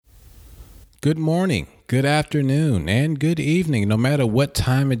Good morning, good afternoon, and good evening. No matter what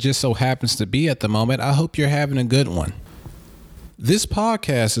time it just so happens to be at the moment, I hope you're having a good one. This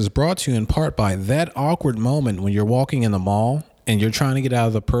podcast is brought to you in part by that awkward moment when you're walking in the mall and you're trying to get out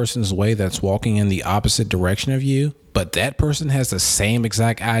of the person's way that's walking in the opposite direction of you, but that person has the same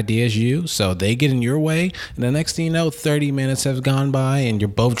exact idea as you, so they get in your way, and the next thing you know, 30 minutes have gone by and you're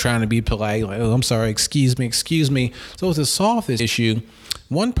both trying to be polite, like, oh, I'm sorry, excuse me. So to solve this issue,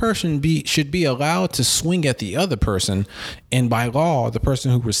 one person should be allowed to swing at the other person, and by law, the person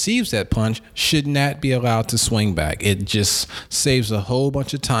who receives that punch should not be allowed to swing back. It just saves a whole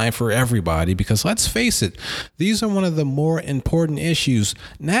bunch of time for everybody because let's face it, these are one of the more important issues,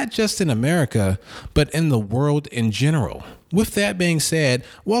 not just in America, but in the world in general. With that being said,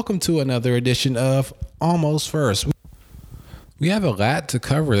 welcome to another edition of Almost First. We have a lot to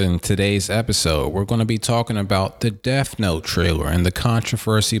cover in today's episode. We're going to be talking about the Death Note trailer and the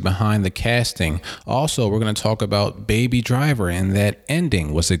controversy behind the casting. Also, we're going to talk about Baby Driver and that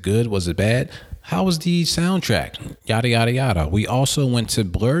ending. Was it good? Was it bad? How was the soundtrack? Yada, yada, yada. We also went to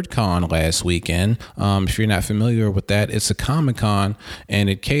BlurredCon last weekend. If you're not familiar with that, it's a Comic-Con, and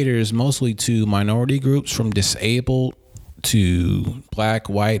it caters mostly to minority groups from disabled to black,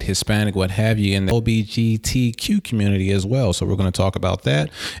 white, Hispanic, what have you, and the LGBTQ community as well. So we're going to talk about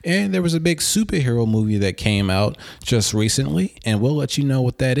that. And there was a big superhero movie that came out just recently, and we'll let you know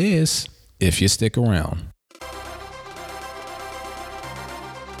what that is if you stick around.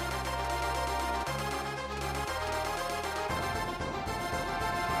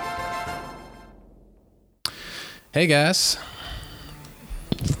 Hey guys.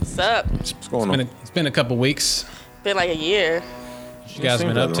 What's up? What's going on? It's been a couple weeks. Been like a year. What you guys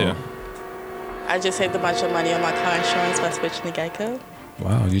been up to? I just saved a bunch of money on my car insurance by switching to Geico.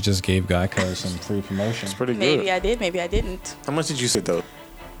 Wow, you just gave Geico some free promotion. It's pretty good. Maybe I did, maybe I didn't. How much did you say though?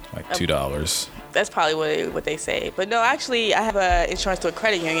 Like $2. That's probably what they say. But no, actually, I have insurance to a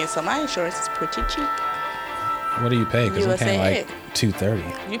credit union, so my insurance is pretty cheap. What do you pay? Because I'm paying like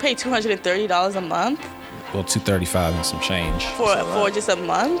 $230. You pay $230 a month? Well, $235 and some change. For just a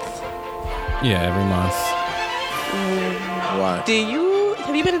month? Yeah, every month. Why?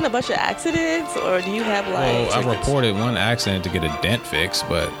 Have you been in a bunch of accidents, or do you have like? Well, I reported one accident to get a dent fixed,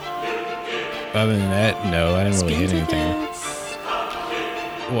 but other than that, no, I didn't really hit anything.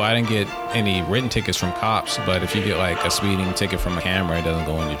 Well, I didn't get any written tickets from cops, but if you get like a speeding ticket from a camera, it doesn't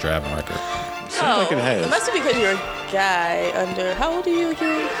go on your driving record. Seems like it has. It must be because you're a guy under. How old are you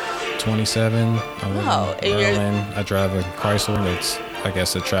again? 27. I live in Maryland. I drive a Chrysler that's, I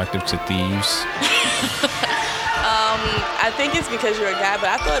guess, attractive to thieves. I think it's because you're a guy, but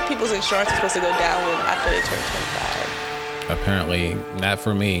I thought people's insurance is supposed to go down after they turn 25. Apparently not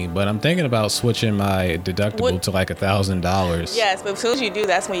for me, but I'm thinking about switching my deductible to like $1,000. Yes, but as soon as you do,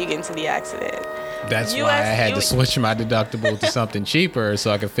 that's when you get into the accident. That's why I had to switch my deductible to something cheaper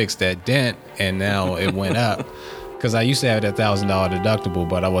so I could fix that dent, and now it went up. Because I used to have that $1,000 deductible,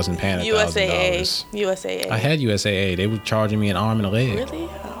 but I wasn't paying $1,000. USAA. I had USAA. They were charging me an arm and a leg. Really?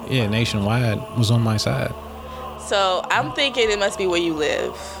 Oh. Yeah, Nationwide was on my side. So I'm thinking it must be where you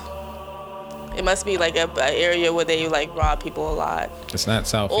live. It must be like an area where they like rob people a lot. It's not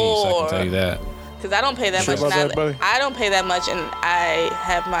Southeast, I can tell you that. Because I don't pay that much. I don't pay that much, and I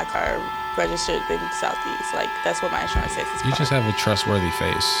have my car registered in Southeast. Like that's what my insurance says. You just have a trustworthy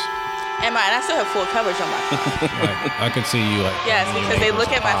face. And I still have full coverage on my car. I could see you like. Yes, because they look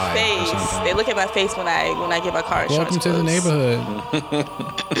at my face. They look at my face when I get my car insurance. Welcome to the neighborhood.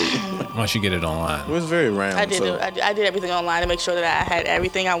 Once you get it online. It was very round. I did everything online to make sure that I had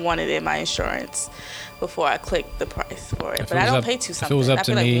everything I wanted in my insurance before I clicked the price for it. But I don't pay $2 something. If it was up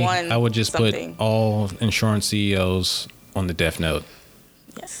to me, I would just put all insurance CEOs on the Death Note.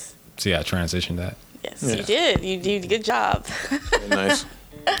 Yes. See, I transitioned that. Yes, yeah. You did. You did a good job. Very nice.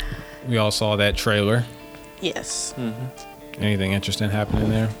 We all saw that trailer. Yes. Mm-hmm. Anything interesting happening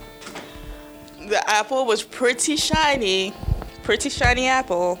there? The apple was pretty shiny. Pretty shiny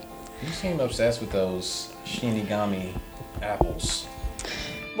apple. You seem obsessed with those Shinigami apples.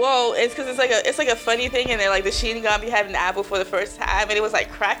 Well, it's because it's like a funny thing, and then like the Shinigami had an apple for the first time, and it was like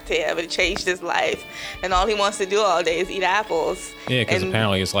crack to him, and it changed his life, and all he wants to do all day is eat apples. Yeah, because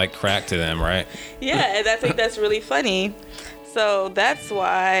apparently it's like crack to them, right? Yeah, and I think that's really funny. So that's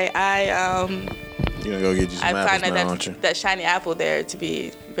why You're gonna go get you some apples now, aren't you? that shiny apple there to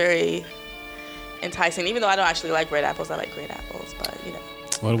be very enticing. Even though I don't actually like red apples, I like great apples. But you know.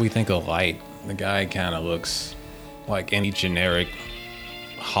 What do we think of Light? The guy kind of looks like any generic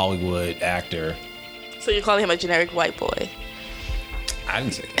Hollywood actor. So you're calling him a generic white boy? I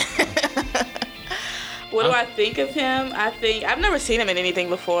didn't say that. What do I think of him? I think I've never seen him in anything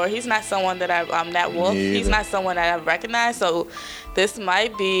before. He's not someone that Nat Wolff. He's not someone that I've recognized. So this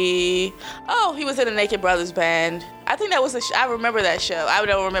might be. Oh, he was in the Naked Brothers band. I think that was I remember that show. I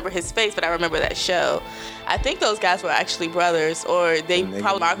don't remember his face, but I remember that show. I think those guys were actually brothers, or they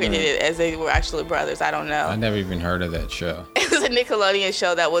probably marketed it as they were actually brothers. I don't know. I never even heard of that show. It was a Nickelodeon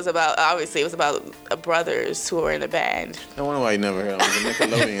show that was about, obviously, it was about brothers who were in a band. I wonder why you never heard of it. It was a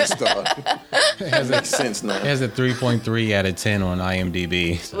Nickelodeon star. It makes sense now. It has a 3.3 out of 10 on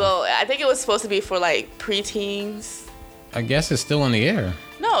IMDb. So. Well, I think it was supposed to be for like preteens. I guess it's still in the air.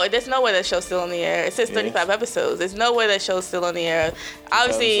 No, there's no way that show's still in the air. It says 35 episodes. There's no way that show's still in the air.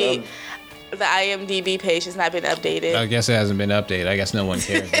 Obviously, the IMDb page has not been updated. I guess it hasn't been updated. I guess no one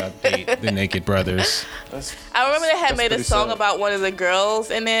cares to update the Naked Brothers. I remember they had made a song about one of the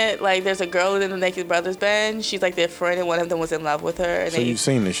girls in it. Like, there's a girl in the Naked Brothers band. She's like their friend, and one of them was in love with her. And so you've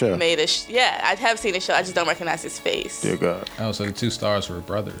seen the show? Yeah, I have seen the show. I just don't recognize his face. Dear God. Oh, so the two stars were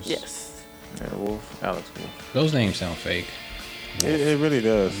brothers. Yes. Yeah, Wolf, Alex Wolff. Those names sound fake. It really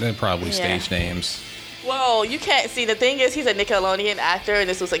does. They're probably stage names. Well, you can't see. The thing is, he's a Nickelodeon actor, and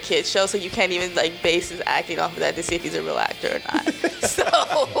this was a kid's show, so you can't even like base his acting off of that to see if he's a real actor or not. So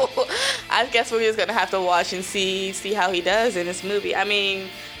I guess we're just gonna have to watch and see how he does in this movie. I mean,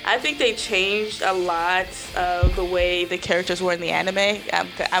 I think they changed a lot of the way the characters were in the anime.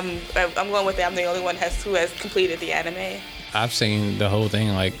 I'm going with it. I'm the only one who has completed the anime. I've seen the whole thing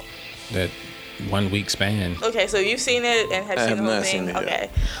like that 1 week span. Okay, so you've seen it and have seen the whole thing.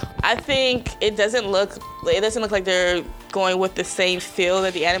 Okay, I think it doesn't look like they're going with the same feel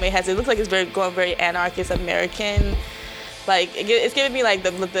that the anime has. It looks like it's going very anarchist American. Like it's giving me like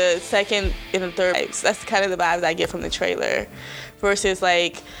the second and the third vibes. That's kind of the vibes I get from the trailer, versus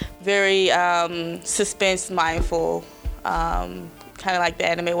like very suspense mindful. Kind of like the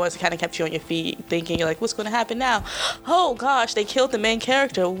anime was. It kind of kept you on your feet thinking, you're like, what's going to happen now? Oh gosh, they killed the main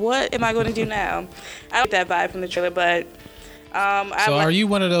character. What am I going to do now? I don't get that vibe from the trailer, but so are you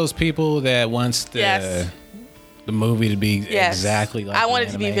one of those people that wants the movie to be exactly like I want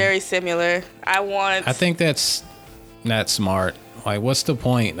it to be very similar. I think that's not smart. Like, what's the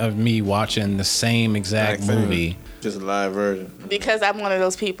point of me watching the same exact movie? Just a live version. Because I'm one of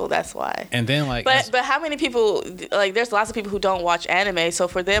those people, that's why. And then like, but how many people, like, there's lots of people who don't watch anime, so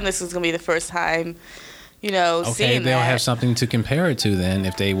for them this is gonna be the first time, seeing that. Okay, they'll have something to compare it to then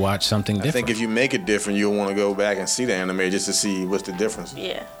if they watch something different. I think if you make it different, you'll want to go back and see the anime just to see what's the difference.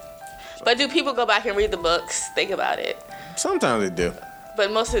 Yeah. But do people go back and read the books? Think about it. Sometimes they do.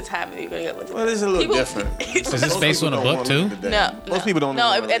 But most of the time, you're going to look at Well, it's a little different. Is this based on a book too? No. Most people don't. No,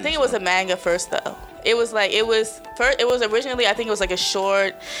 I think it was a manga first though. It was originally, I think it was like a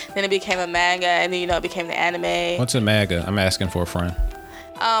short, then it became a manga, and then it became the anime. What's a manga? I'm asking for a friend.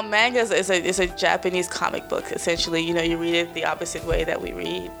 Manga is a Japanese comic book. Essentially, you read it the opposite way that we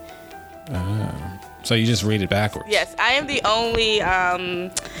read. So you just read it backwards? Yes, I am the only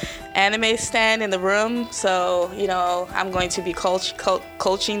anime stan in the room, so I'm going to be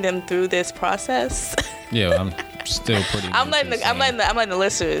coaching them through this process. Yeah, I'm still pretty. I'm letting the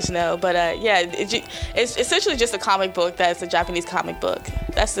listeners know, but it's essentially just a comic book that's a Japanese comic book.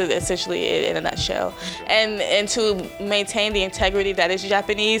 That's essentially it in a nutshell. And to maintain the integrity that is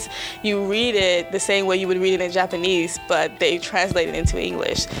Japanese, you read it the same way you would read it in Japanese, but they translate it into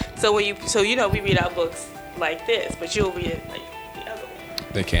English. So we read our books like this, but you'll read it like the other way.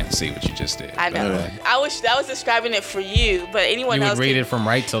 They can't see what you just did. I know. Anyway. I was describing it for you, but anyone else would read it from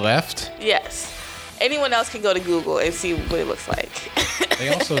right to left? Yes. Anyone else can go to Google and see what it looks like. They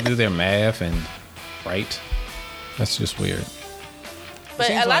also do their math and write. That's just weird. But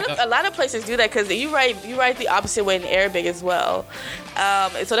a lot of places do that because you write the opposite way in Arabic as well.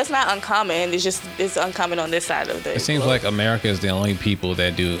 So that's not uncommon. It's uncommon on this side of the. It seems like America is the only people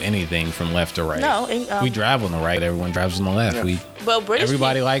that do anything from left to right. No, we drive on the right. Everyone drives on the left. Yeah.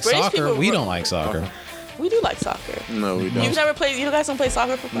 Everybody likes soccer. We don't like soccer. We do like soccer. No, we don't. You've never played. You guys don't play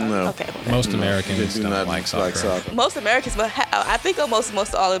soccer for fun? No. Okay. Most Americans do not like soccer. Most Americans, but I think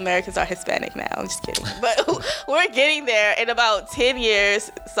almost all Americans are Hispanic now. I'm just kidding. But we're getting there. In about 10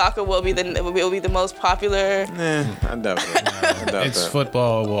 years, soccer will be the most popular. I doubt that. It's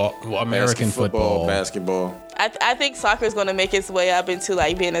football. American football. Basketball. I think soccer is going to make its way up into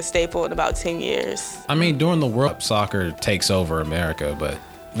like being a staple in about 10 years. I mean, during the World Cup, soccer takes over America, but.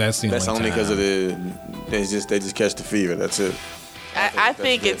 That's only because of they just catch the fever. That's it. I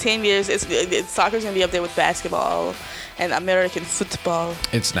think in 10 years, soccer's gonna be up there with basketball and American football.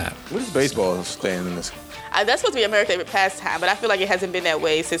 It's not. What does baseball stand in this? That's supposed to be America's favorite pastime, but I feel like it hasn't been that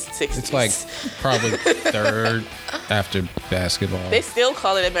way since the 60s. It's like probably third after basketball. They still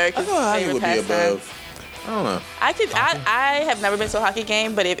call it America's favorite pastime. I don't know. I have never been to a hockey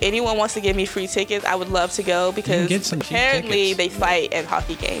game, but if anyone wants to give me free tickets, I would love to go because apparently they fight at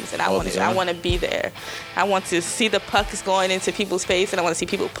hockey games, and I want to be there. I want to see the pucks going into people's face, and I want to see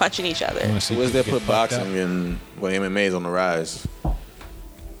people punching each other. Where's there put boxing and MMA is on the rise?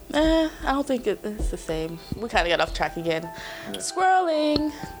 I don't think it's the same. We kind of got off track again. Yeah.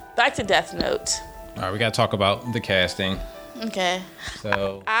 Scrolling. Back to Death Note. All right, we got to talk about the casting. Okay.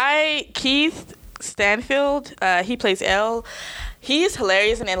 So Keith Stanfield, he plays L. He is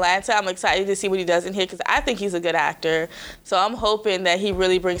hilarious in Atlanta. I'm excited to see what he does in here because I think he's a good actor. So I'm hoping that he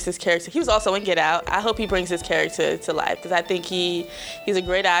really brings his character. He was also in Get Out. I hope he brings his character to life because I think he's a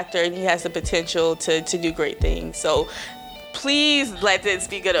great actor and he has the potential to do great things. So please let this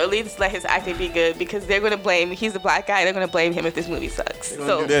be good, or at least let his acting be good, because they're going to blame, he's a black guy, they're going to blame him if this movie sucks.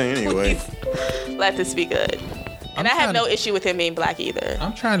 So do that anyway. Please let this be good. And I have no issue with him being black either.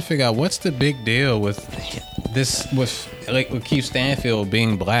 I'm trying to figure out what's the big deal with this, with Keith Stanfield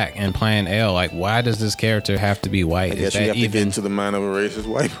being black and playing L. Like, why does this character have to be white? I guess you have to get into the mind of a racist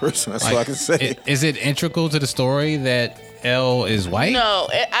white person. That's all I can say. Is it integral to the story that L is white? No,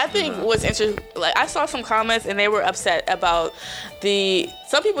 I think what's interesting, like I saw some comments and they were upset about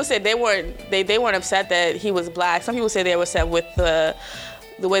some people said they weren't upset that he was black. Some people said they were upset with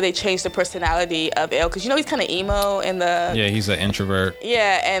the way they changed the personality of L, because he's kind of emo and he's an introvert.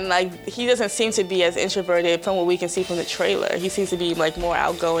 Yeah, and like he doesn't seem to be as introverted from what we can see from the trailer. He seems to be like more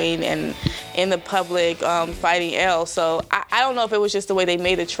outgoing and in the public fighting L. So I don't know if it was just the way they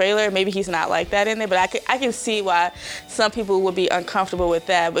made the trailer. Maybe he's not like that in there, but I can see why some people would be uncomfortable with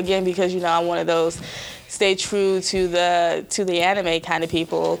that. But again, because I'm one of those stay true to the anime kind of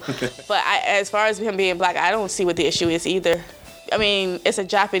people. But as far as him being black, I don't see what the issue is either. I mean, it's a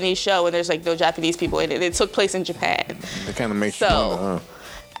Japanese show and there's like no Japanese people in it. It took place in Japan. It kind of makes you wonder, huh?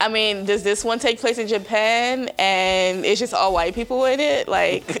 I mean, does this one take place in Japan and it's just all white people in it?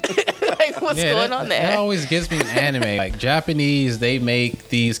 Like, what's going on there? That always gets me in anime. Like, Japanese, they make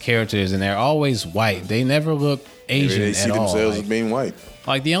these characters and they're always white. They never look Asian at all. They see themselves as being white.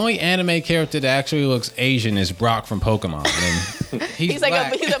 Like, the only anime character that actually looks Asian is Brock from Pokemon. And he's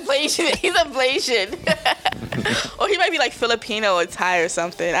like he's a Blasian. Or he might be like Filipino or Thai or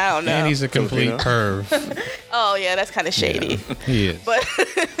something. I don't know. And he's a complete perv. Oh yeah, that's kind of shady. Yeah, he is. But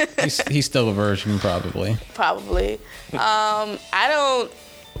he's still a virgin, probably. Probably. I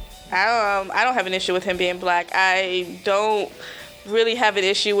don't have an issue with him being black. I don't really have an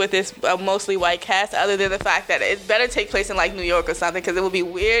issue with this mostly white cast, other than the fact that it better take place in like New York or something, because it would be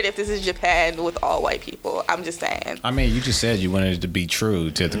weird if this is Japan with all white people. I'm just saying. I mean, you just said you wanted it to be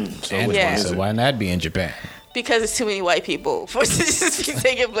true to the anime, so why not be in Japan? Because it's too many white people for it to just be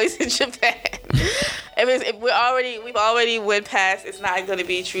taking place in Japan. We've already went past. It's not going to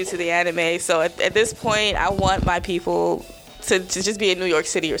be true to the anime. So at this point, I want my people to just be in New York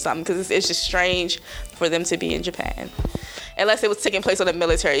City or something, because it's just strange for them to be in Japan. Unless it was taking place on a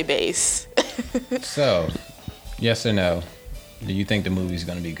military base. So, yes or no? Do you think the movie's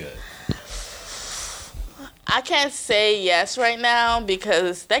going to be good? I can't say yes right now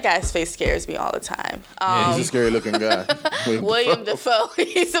because that guy's face scares me all the time. He's a scary looking guy. William Dafoe.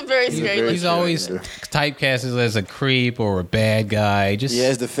 He's a very scary looking He's always typecasted as a creep or a bad guy. He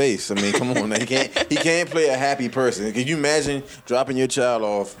has the face. I mean, come on. He can't play a happy person. Can you imagine dropping your child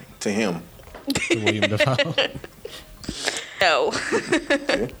off to him? William Dafoe. No.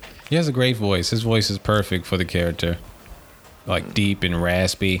 He has a great voice. His voice is perfect for the character. Like deep and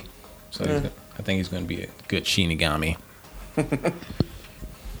raspy. So I think he's going to be a good Shinigami.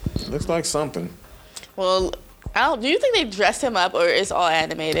 Looks like something. Well, do you think they dressed him up or it's all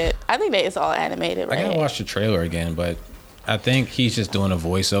animated? I think it's all animated, right? I got to watch the trailer again, but I think he's just doing a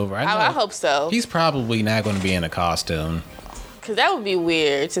voiceover. I hope so. He's probably not going to be in a costume. Because that would be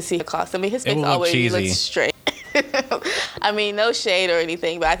weird to see a costume. I mean, his face always looks straight. I mean, no shade or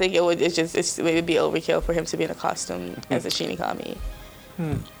anything, but I think it would be overkill for him to be in a costume as a Shinigami.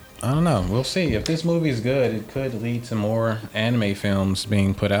 I don't know. We'll see. If this movie is good, it could lead to more anime films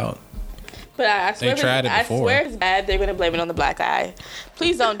being put out. But I swear, they tried it before. I swear it's bad. They're going to blame it on the black eye.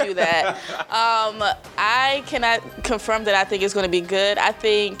 Please don't do that. I cannot confirm that I think it's going to be good. I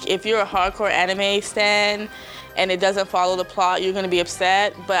think if you're a hardcore anime stan and it doesn't follow the plot, you're going to be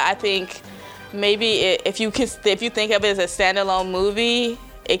upset. But I think maybe if you think of it as a standalone movie,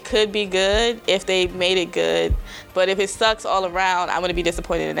 it could be good if they made it good. But if it sucks all around, I'm going to be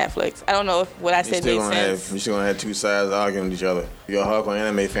disappointed in Netflix. I don't know if what I said made sense. You're still going to have two sides arguing with each other. If you're a hardcore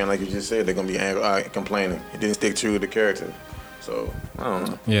anime fan, like you just said, they're going to be complaining. It didn't stick true to the character. So, I don't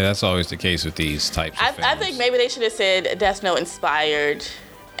know. Yeah, that's always the case with these types of films. I think maybe they should have said Death Note inspired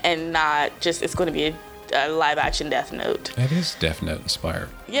and not just it's going to be live action Death Note. That is Death Note inspired.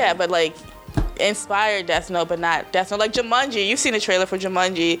 Yeah, but like inspired Death Note, but not Death Note. Like Jumanji, you've seen the trailer for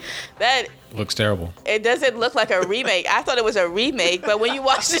Jumanji. That looks terrible. It doesn't look like a remake. I thought it was a remake, but when you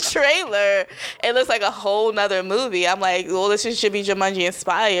watch the trailer, it looks like a whole nother movie. I'm like, well, this should be Jumanji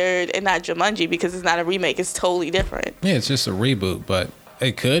inspired and not Jumanji because it's not a remake. It's totally different. Yeah, it's just a reboot, but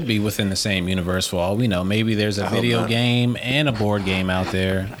it could be within the same universe for all we know. Maybe there's a video game and a board game out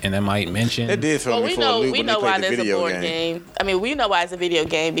there, and that might mention. It did for me for a loop we know why there's a board game. I mean, we know why it's a video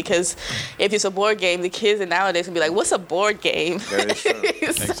game because if it's a board game, the kids nowadays can be like, "What's a board game?" That is true.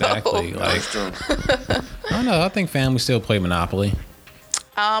 Exactly. That's true. I don't know. I think families still play Monopoly.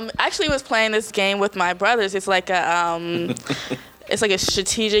 Actually, was playing this game with my brothers. It's like a it's like a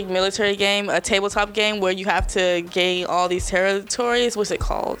strategic military game, a tabletop game where you have to gain all these territories. What's it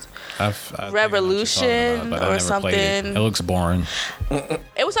called? Revolution or something. It looks boring.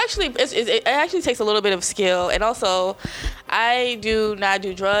 It was actually it actually takes a little bit of skill, and also I do not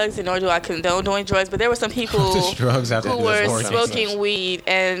do drugs, and nor do I condone doing drugs. But there were some people who were smoking weed,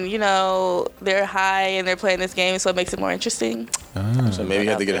 and they're high and they're playing this game, so it makes it more interesting. So maybe you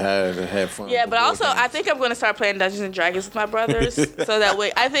have to get high to have fun. Yeah, but also I think I'm going to start playing Dungeons and Dragons with my brothers, so that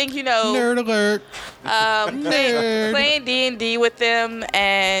way I think nerd alert. Playing D&D with them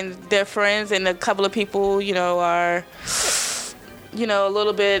and their friends and a couple of people are a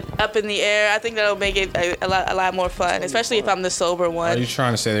little bit up in the air. I think that'll make it a lot more fun, especially if I'm the sober one. Are you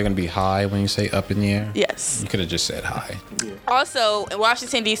trying to say they're going to be high when you say up in the air? Yes. You could have just said high. Yeah. Also, in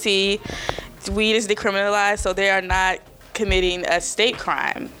Washington, D.C., weed is decriminalized, so they are not committing a state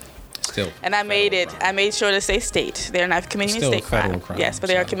crime. Still. And I made sure to say state. They're not committing a state crime. Yes, but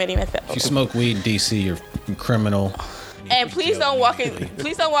they are committing a federal. If you smoke weed in D.C., you're a criminal. And please don't walk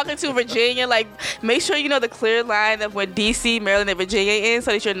into Virginia. Like, make sure you know the clear line of where D.C., Maryland, and Virginia is,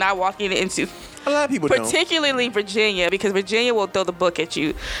 so that you're not walking into. A lot of people particularly don't. Virginia, because Virginia will throw the book at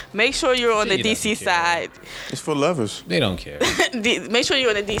you. Make sure you're on the D.C. side. It's for lovers. They don't care. Make sure you're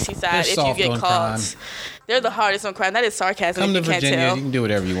on the D.C. side if you get caught. Crime. They're the hardest on crime. That is sarcasm. Come to Virginia. Can't tell. You can do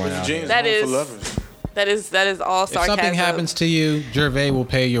whatever you want out here. That is for lovers. That is all sarcasm. If something happens to you, Gervais will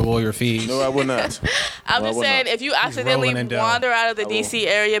pay your lawyer fees. No, I will not. I'm just saying, if you accidentally wander out of the D.C.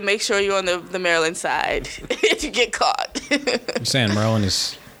 area, make sure you're on the Maryland side if you get caught. You're saying Maryland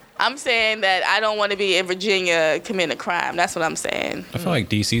is... I'm saying that I don't want to be in Virginia committing a crime. That's what I'm saying. I feel like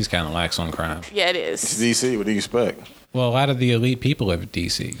D.C.'s kind of lax on crime. Yeah, it is. It's D.C. What do you expect? Well, a lot of the elite people live in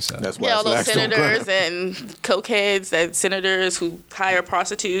D.C. So. That's why all those senators and cokeheads and senators who hire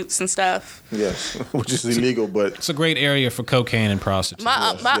prostitutes and stuff. Yes, which is illegal, but it's a great area for cocaine and prostitutes.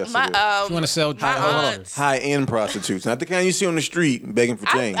 If you want to sell high-end prostitutes, not the kind you see on the street begging for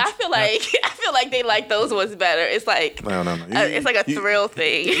change. I feel like they like those ones better. It's like no. It's like a thrill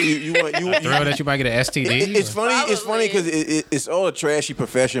thing. You thrill that you might get an STD. It's funny. Probably. It's funny because it's all a trashy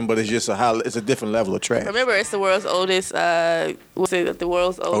profession, but it's just it's a different level of trash. Remember, it's the world's oldest. What's it? The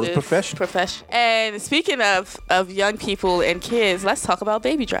world's oldest profession. And speaking of young people and kids, let's talk about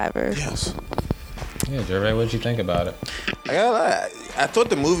Baby Driver. Yes. Yeah, Gervais, what did you think about it? I thought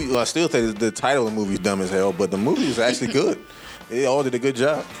the movie. Well, I still think the title of the movie is dumb as hell, but the movie was actually good. They all did a good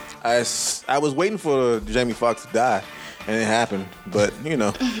job. I was waiting for Jamie Foxx to die, and it happened. But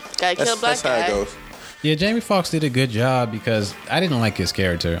that's how it goes. Yeah, Jamie Foxx did a good job because I didn't like his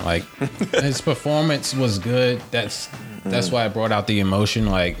character. Like, his performance was good. That's why it brought out the emotion.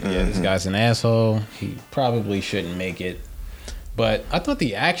 Like, yeah, this guy's an asshole. He probably shouldn't make it. But I thought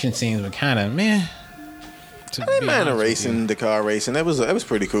the action scenes were kind of meh. I didn't mind the car racing. That was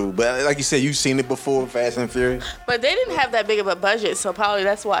pretty cool. But like you said, you've seen it before, Fast and Furious. But they didn't have that big of a budget, so probably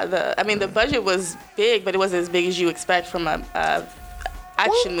that's why the budget was big, but it wasn't as big as you expect from a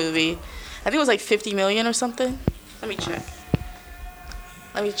action movie. I think it was like $50 million or something. Let me check.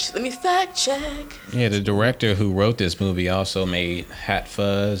 Let me fact check. Yeah, the director who wrote this movie also made Hot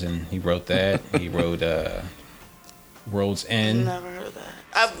Fuzz, and he wrote that. He wrote World's End. Never heard of that.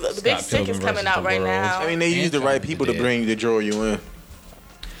 The Big Sick is coming out right now. I mean, they used the right people to draw you in.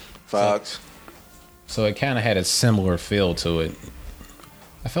 Fox. So it kind of had a similar feel to it.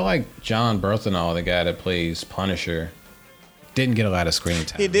 I feel like John Bernthal, the guy that plays Punisher, didn't get a lot of screen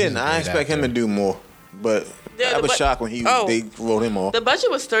time. He didn't. I expect him to do more, but I was shocked when they wrote him off. The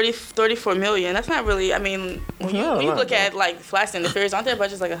budget was $34 million. That's not really. I mean, when you look at like Fast and the Furious, aren't their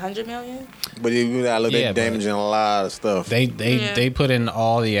budgets like $100 million? But you gotta look at damaging a lot of stuff. They put in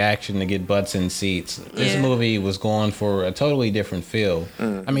all the action to get butts in seats. This movie was going for a totally different feel.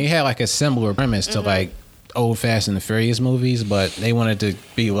 I mean, it had like a similar premise to like old Fast and the Furious movies, but they wanted to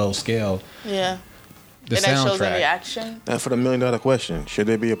be low scale. Yeah. The and that shows soundtrack. the reaction. Now for the $1 million question, should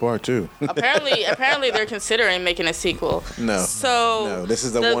there be a part 2? Apparently they're considering making a sequel. No, this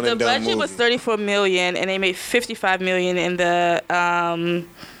is the one and done movie. The budget was $34 million, and they made $55 million in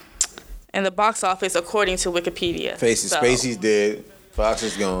the box office, according to Wikipedia. Spacey's dead. Fox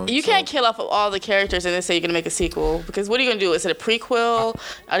is gone. You can't kill off of all the characters and then say you're gonna make a sequel, because what are you gonna do? Is it a prequel?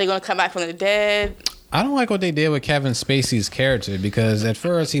 Are they gonna come back from the dead? I don't like what they did with Kevin Spacey's character, because at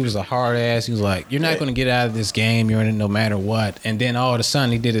first he was a hard ass. He was like, "You're not going to get out of this game. You're in it no matter what." And then all of a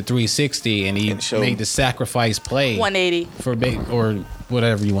sudden he did a 360 and he made the sacrifice play 180 for or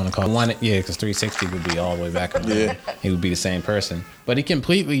whatever you want to call it. Yeah, because 360 would be all the way back. Yeah, he would be the same person. But he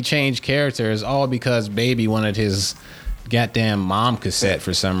completely changed characters, all because Baby wanted his goddamn mom cassette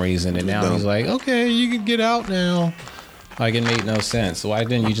for some reason, and now he's like, "Okay, you can get out now." Like, it made no sense. Why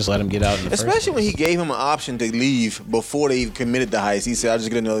didn't you just let him get out in the Especially first place? when he gave him an option to leave before they even committed the heist. He said, "I'll just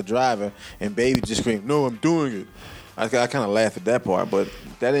get another driver," and Baby just screamed, "No, I'm doing it." I kind of laughed at that part, but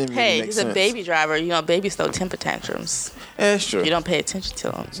that didn't really make sense. Hey, he's a baby driver. You know, babies throw temper tantrums. Yeah, that's true. You don't pay attention to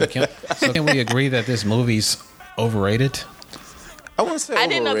them. So can we agree that this movie's overrated? I wouldn't say I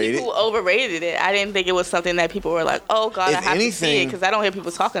overrated. didn't know people overrated it. I didn't think it was something that people were like, "Oh God, I have to see it," because I don't hear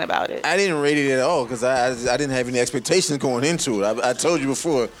people talking about it. I didn't rate it at all because I didn't have any expectations going into it. I told you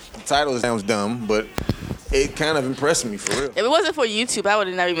before, the title sounds dumb, but it kind of impressed me for real. If it wasn't for YouTube, I would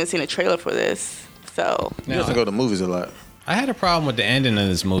have never even seen a trailer for this. So You have to go to movies a lot. I had a problem with the ending of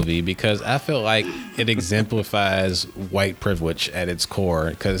this movie because I feel like it exemplifies white privilege at its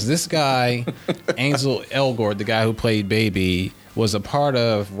core. Because this guy, Ansel Elgort, the guy who played Baby, was a part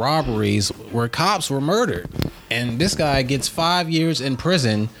of robberies where cops were murdered. And this guy gets 5 years in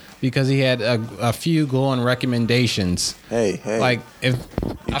prison because he had a few glowing recommendations. Hey. Like,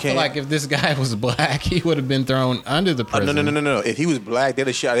 I feel like if this guy was black, he would have been thrown under the prison. No. If he was black, they'd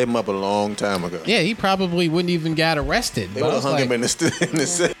have shot him up a long time ago. Yeah, he probably wouldn't even got arrested. They would have hung him in the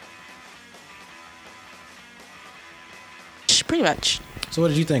set. pretty much. So what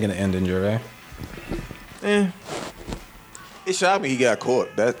did you think of the ending, Gervais? It shocked me he got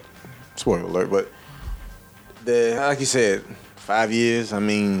caught. That spoiler alert, but like you said, 5 years. I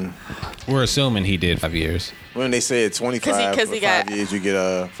mean, we're assuming he did 5 years. When they said 25 'cause he got 5 years, you get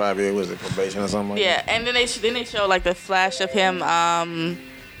a 5 year probation or something like that. Yeah, and then they show like the flash of him.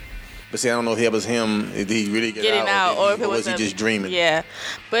 But see, I don't know if it was him. Did he really getting out, or if it was he just dreaming? Yeah,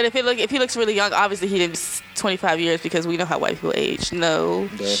 but if he looks really young, obviously he did 25 years because we know how white people age. No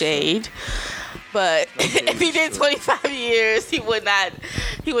shade. But if he did 25 years, he would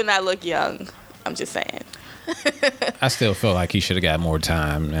not look young. I'm just saying. I still feel like he should have got more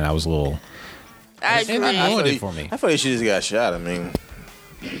time, and I was a little. I agree. It for me. I thought he should just got shot. I mean,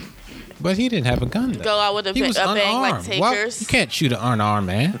 but he didn't have a gun. Though. Go out with a bang like Takers. You can't shoot an unarmed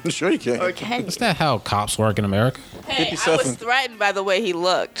man. Sure you can. Or can you? That's not how cops work in America. Hey, I was threatened by the way he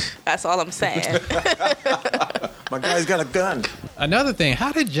looked. That's all I'm saying. My guy's got a gun. Another thing,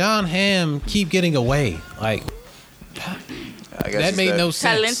 how did John Hamm keep getting away? Like, that made no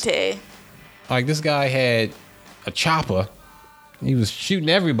sense. Talente. Like, this guy had a chopper. He was shooting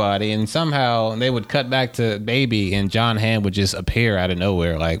everybody, and somehow they would cut back to Baby, and John Hamm would just appear out of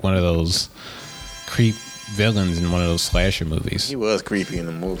nowhere, like one of those creep villains in one of those slasher movies. He was creepy in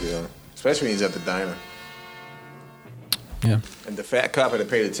the movie, though. Especially when he's at the diner. Yeah. And the fat cop had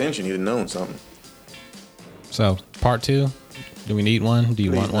paid attention. He'd have known something. So, part 2? Do we need one? Do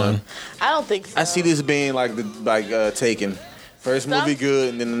you want one? I don't think so. I see this being like Taken. First movie good,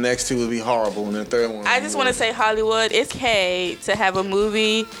 and then the next two will be horrible, and then the third one. I just want to say, Hollywood, it's okay to have a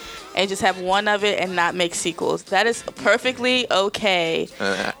movie and just have one of it and not make sequels. That is perfectly okay.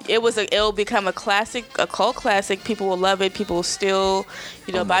 It'll become a classic, a cult classic. People will love it. People will still,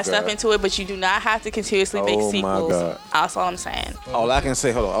 buy stuff into it. But you do not have to continuously make sequels. My God. That's all I'm saying. All I can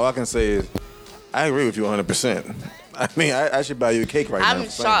say is, I agree with you 100%. I mean, I should buy you a cake right now. I'm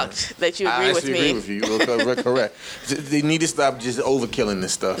shocked that you agree with me. I agree with you. You're correct. They need to stop just overkilling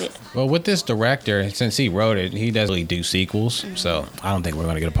this stuff. Yeah. Well, with this director, since he wrote it, he doesn't really do sequels. Mm-hmm. So I don't think we're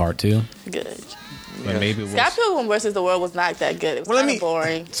going to get a part 2. Good. But maybe Scott Pilgrim vs. the World was not that good. It was kind of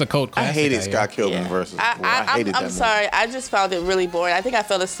boring. It's a cult classic. I hated Scott Pilgrim versus the World. I hated that movie. I'm sorry. I just found it really boring. I think I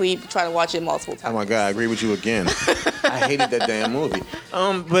fell asleep trying to watch it multiple times. Oh, my God. I agree with you again. I hated that damn movie.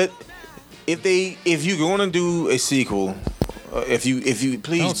 But if you're going to do a sequel... if you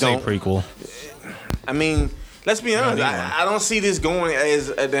please don't say prequel. I mean, let's be honest. I don't see this going as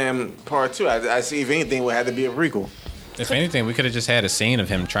a damn part 2. I see if anything it would have to be a prequel. If anything, we could have just had a scene of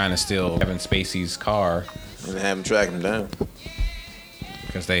him trying to steal Kevin Spacey's car and have him track him down.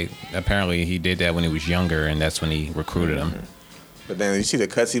 Because apparently he did that when he was younger, and that's when he recruited him. But then you see the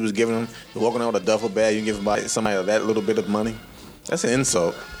cuts he was giving him. Walking out with a duffel bag, you give somebody that little bit of money. That's an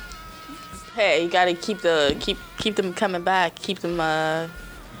insult. Hey, you gotta keep them coming back. Keep them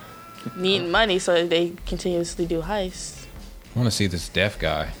needing money so that they continuously do heists. I want to see this deaf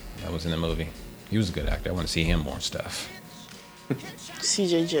guy that was in the movie. He was a good actor. I want to see him more stuff.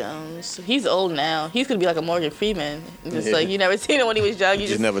 C.J. Jones. He's old now. He's gonna be like a Morgan Freeman. Just like you never seen him when he was young. He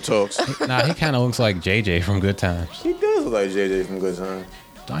just never talks. Nah, he kind of looks like JJ from Good Times. He does look like JJ from Good Times.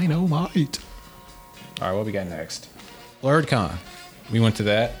 Dynamite. All right, what we got next? BlurredCon. We went to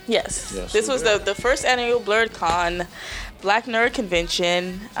that. Yes. This was the first annual BlurredCon, Black Nerd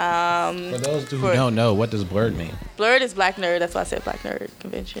Convention. For those who don't know, what does Blurred mean? Blurred is Black Nerd. That's why I said Black Nerd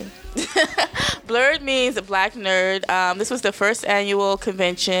Convention. Blurred means Black Nerd. This was the first annual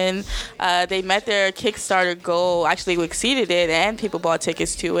convention. They met their Kickstarter goal. Actually, we exceeded it, and people bought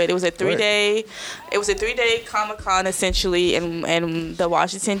tickets to it. It was a 3-day. It was a 3-day Comic-Con essentially in the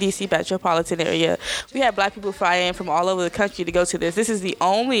Washington D.C. metropolitan area. We had Black people fly in from all over the country to go to this. This is the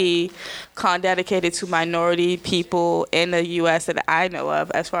only con dedicated to minority people in the U.S. that I know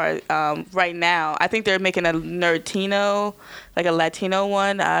of. As far as right now, I think they're making a Nerdtino, like a Latino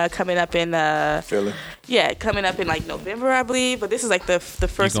one, coming up in Philly. Yeah, coming up in like November, I believe. But this is like the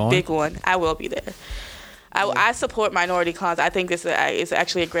first big one. I will be there. I support minority cons. I think this is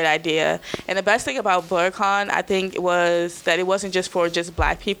actually a great idea. And the best thing about BlurredCon, I think, was that it wasn't just for just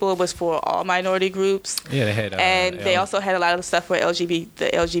Black people. It was for all minority groups. Yeah, they had. And they also had a lot of stuff for the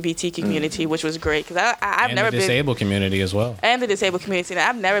LGBT community, which was great. Because I've never been. And the disabled community as well. And the disabled community. And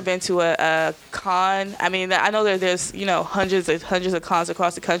I've never been to a con. I mean, I know that there's hundreds of cons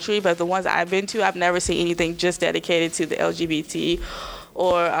across the country, but the ones I've been to, I've never seen anything just dedicated to the LGBT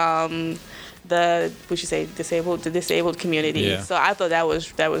or the disabled community. Yeah. So I thought that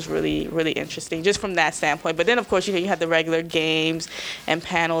was really, really interesting just from that standpoint. But then of course you have the regular games and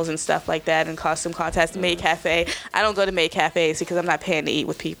panels and stuff like that and costume contests. Maid Cafe. I don't go to maid cafes because I'm not paying to eat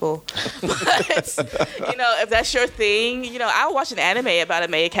with people. But if that's your thing, I'll watch an anime about a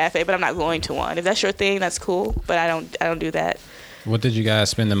maid cafe, but I'm not going to one. If that's your thing, that's cool. But I don't do that. What did you guys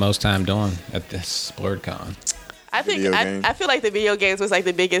spend the most time doing at this BlurredCon? I think I feel like the video games was like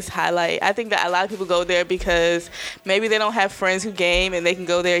the biggest highlight. I think that a lot of people go there because maybe they don't have friends who game and they can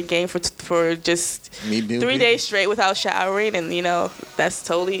go there and game for just 3 days straight without showering, and that's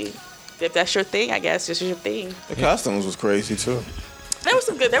totally, if that's your thing, I guess just your thing. The costumes was crazy too. There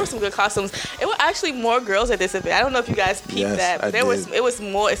were some good costumes. It were actually more girls at this event. I don't know if you guys peeped that, but it was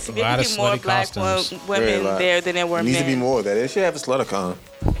more significantly more Black women there than there were men. Needs to be more of that. They should have a Sluttercon,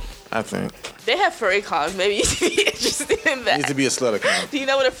 I think. They have furry cons. Maybe you should be interested in that. Needs to be a Sluttercon. Do you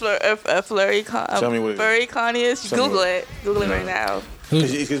know what a flurry con? Tell me what furry con is. Google it. Google it right now. Who'd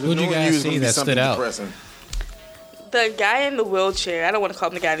you guys see that stood out? Depressing. The guy in the wheelchair. I don't want to call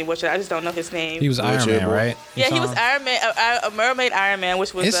him the guy in the wheelchair. I just don't know his name. He was Iron Man, right? Yeah, he was Iron Man, a mermaid Iron Man,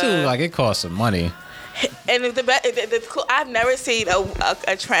 which was. It seemed like it cost some money. And I've never seen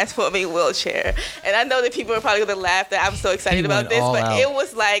a transforming wheelchair, and I know that people are probably gonna laugh that I'm so excited about this, but it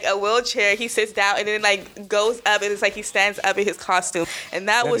was like a wheelchair. He sits down and then like goes up, and it's like he stands up in his costume, and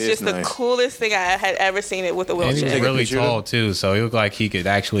that was just the coolest thing I had ever seen it with a wheelchair. And he was really tall too, so he looked like he could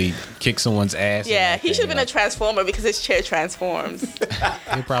actually kick someone's ass. Yeah, he should have been a transformer because his chair transforms.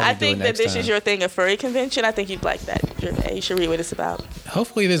 I think that this is your thing, a furry convention. I think you'd like that. You should read what it's about.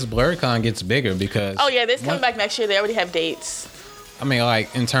 Hopefully this BlurredCon gets bigger because. Oh yeah, this coming back next year. They already have dates. I mean,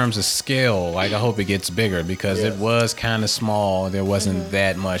 like in terms of scale, like I hope it gets bigger because it was kind of small. There wasn't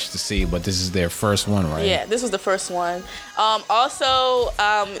that much to see, but this is their first one, right? Yeah, this was the first one. Also,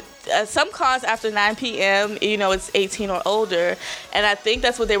 some cons after 9 p.m., it's 18 or older, and I think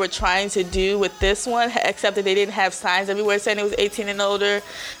that's what they were trying to do with this one, except that they didn't have signs everywhere saying it was 18 and older.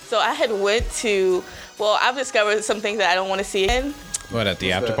 So I had I've discovered some things that I don't want to see in. What, at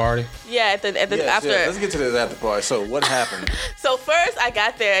the after party? Yeah, at the after. Yeah. Let's get to the after party. So what happened? So first I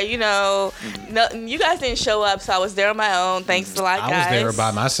got there, you guys didn't show up, so I was there on my own. Thanks a lot, guys. I was there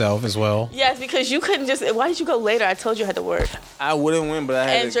by myself as well. Yes, because you couldn't why did you go later? I told you I had to work. I wouldn't win, but I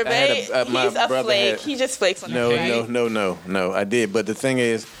had and Gervais, he's a flake. He just flakes on No, I did. But the thing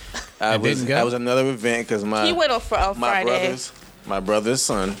is, I was another event because he went on Friday. My brother's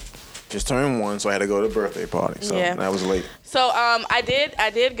son just turned 1, so I had to go to the birthday party. So I was late. So I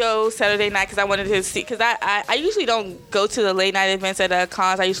did go Saturday night because I wanted to see, because I usually don't go to the late night events at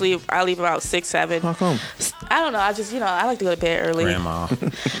cons. I leave about 6, 7. How come? I don't know. I just I like to go to bed early. Grandma.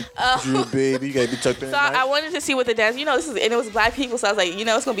 Drew, baby, you gotta be tucked in. So I wanted to see what the dance. And it was Black people, so I was like,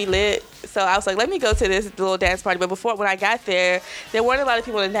 it's gonna be lit. So I was like, let me go to this little dance party. But when I got there weren't a lot of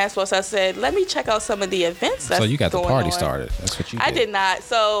people in the dance floor. So I said, let me check out some of the events that's So you got the party on. started. That's what you did. I did not.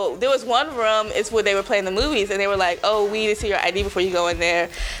 So there was one room, it's where they were playing the movies, and they were like, oh, we need to see your ID before you go in there.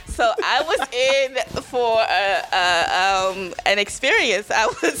 So I was in for an experience, I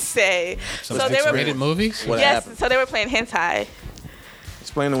would say. So they were rated movies? Yes, so they were playing hentai.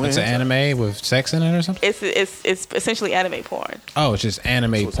 Explain the way. It's an anime with sex in it or something? It's essentially anime porn. Oh, it's just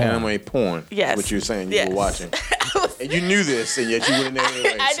anime porn. It's anime porn. Yes. What you're saying you were watching. And you knew this, and yet you went in there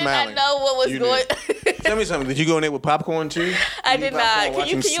like, I smiling. did not know what was going on. Tell me something. Did you go in there with popcorn too? I did not. Can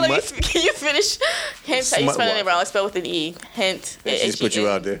you finish? Hint. You spelling it wrong. It's spelled with an E. Hint. She just put you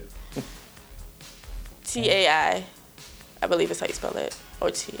out there. TAI. I believe is how you spell it.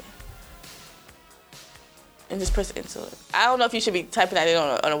 Or T. And just press enter. I don't know if you should be typing that in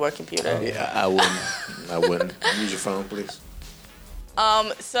on a work computer. Yeah, I wouldn't. Use your phone, please.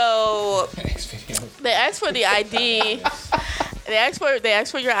 So they asked for the ID. They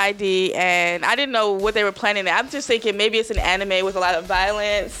asked for your ID, and I didn't know what they were planning. I'm just thinking maybe it's an anime with a lot of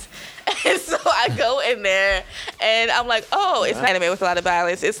violence. And so I go in there, and I'm like, oh, it's an anime with a lot of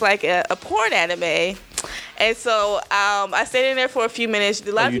violence. It's like a porn anime. And so I stayed in there for a few minutes.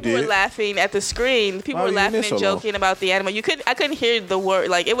 A lot of people were laughing at the screen. People were laughing and joking about the anime. I couldn't hear the word.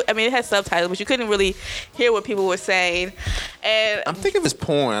 Like it had subtitles, but you couldn't really hear what people were saying. And I'm thinking if it's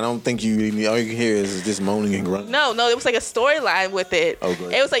porn, I don't think all you can hear is just moaning and grunting. No, it was like a storyline with it. Oh,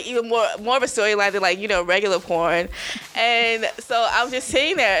 great. It was like even more of a storyline than like regular porn. And so I was just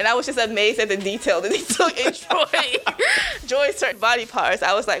sitting there, and I was just amazed at the detail that they took in Joy's certain body parts.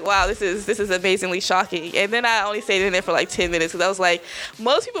 I was like, wow, this is amazingly shocking. And then I only stayed in there for like 10 minutes because I was like,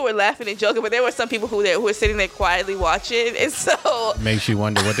 most people were laughing and joking, but there were some people who were sitting there quietly watching, and so makes you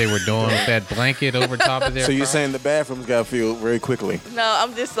wonder what they were doing with that blanket over top of their. So you're saying the bathrooms got filled very quickly? No,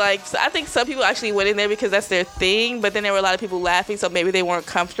 I'm just like, I think some people actually went in there because that's their thing, but then there were a lot of people laughing, so maybe they weren't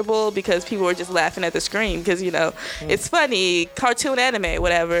comfortable because people were just laughing at the screen because it's funny, cartoon anime,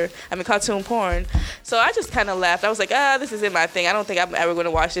 whatever. I mean cartoon porn. So I just kind of laughed. I was like, this isn't my thing. I don't think I'm ever going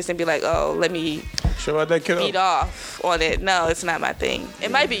to watch this and be like, oh, let me beat off on it. No, it's not my thing.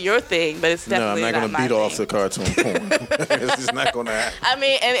 It might be your thing, but it's definitely not my thing. No, I'm not going to beat off the cartoon porn. It's just not going to happen. I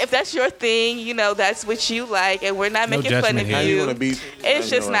mean, and if that's your thing, that's what you like, and we're not making fun of you. It's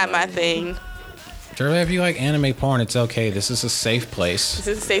just not my thing. Shirley, if you like anime porn, it's okay. This is a safe place. This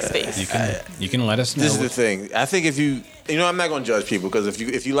is a safe space. You can let us know. This is the thing. I think if you I'm not gonna judge people because if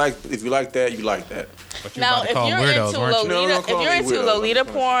you like that, you like that. But you're about to call them weirdos, weren't you? If you're into Lolita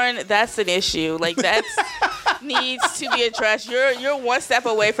porn, that's an issue. Like that needs to be addressed. You're one step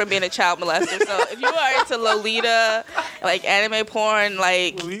away from being a child molester. So if you are into Lolita, like anime porn,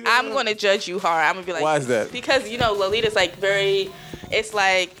 like Lolita? I'm gonna judge you hard. I'm gonna be like, why is that? Because Lolita's like very. It's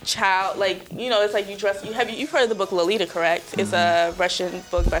like child, like it's like you dress. You've heard of the book Lolita, correct? Mm-hmm. It's a Russian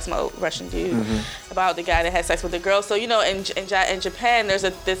book by some Russian dude about the guy that had sex with the girl. So in Japan, there's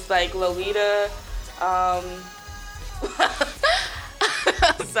this like Lolita.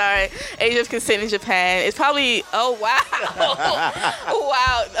 Sorry, age of consent in Japan. It's probably wow.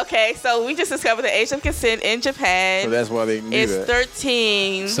 Okay, so we just discovered the age of consent in Japan. So that's why they knew it's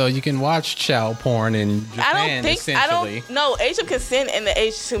 13. So you can watch child porn in Japan. No, age of consent and the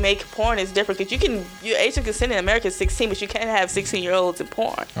age to make porn is different because your age of consent in America is 16, but you can't have 16-year-olds in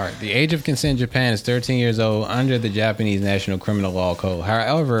porn. All right, the age of consent in Japan is 13 years old under the Japanese National Criminal Law Code.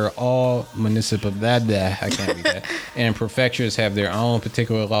 However, all and prefectures have their own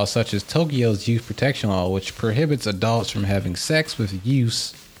particular law, such as Tokyo's Youth Protection Law, which prohibits adults from having sex with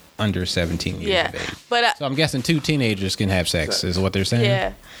youths under 17 years of age. But so I'm guessing 2 teenagers can have sex, is what they're saying?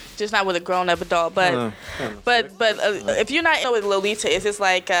 Yeah, just not with a grown-up adult. But if you're not with Lolita, it's just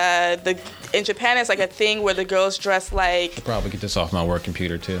like in Japan, it's like a thing where the girls dress like. I'll probably get this off my work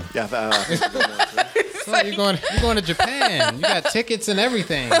computer too. Yeah. So you're going to Japan. You got tickets and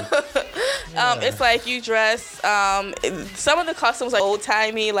everything. It's like you dress. Some of the costumes like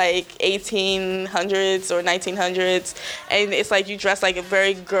old-timey, like 1800s or 1900s, and it's like you dress like a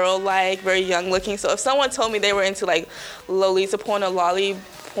very girl-like, very young-looking. So if someone told me they were into like Lolita porn or lolly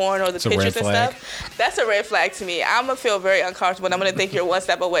porn or the pictures and stuff, that's a red flag to me. I'm gonna feel very uncomfortable, and I'm gonna think you're one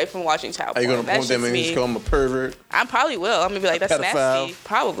step away from watching child porn. Are you gonna point them and just call them a pervert? I probably will. I'm gonna be like, that's nasty.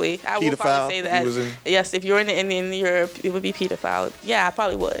 Probably. I will probably say that. Yes, if you're in Europe, it would be pedophile. Yeah, I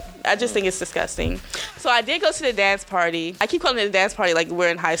probably would. I just think it's disgusting. So I did go to the dance party. I keep calling it a dance party like we're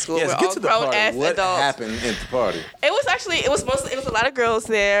in high school. Yes, we're all grown-ass adults. What happened at the party? It was a lot of girls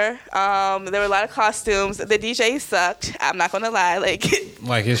there. There were a lot of costumes. The DJ sucked. I'm not gonna lie. Like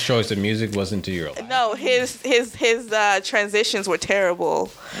his choice of music wasn't to your liking. No, his transitions were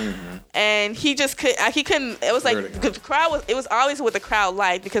terrible. Mm-hmm. and he just couldn't. It was like the crowd was. It was always what the crowd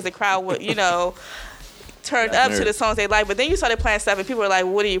liked because the crowd would, turned up to the songs they liked. But then you started playing stuff, and people were like,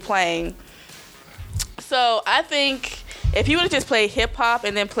 "What are you playing?" So I think if you would have just played hip hop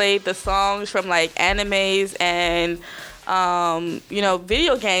and then played the songs from like animes and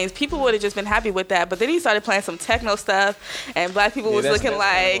video games, people would have just been happy with that. But then he started playing some techno stuff, and black people was looking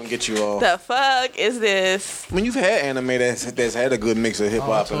like, get you off. "The fuck is this?" I mean, you've had anime that's had a good mix of hip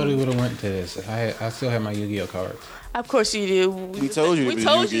hop. I totally would have went to this. I still have my Yu-Gi-Oh cards. Of course you do. We told you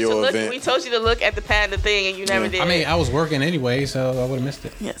to look at the panda thing, and you never did. I mean, I was working anyway, so I would have missed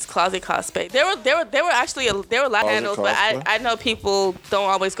it. Yes, closet cosplay. There were actually a lot of panels, but I know people don't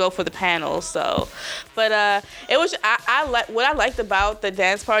always go for the panels. So, but it was what I liked about the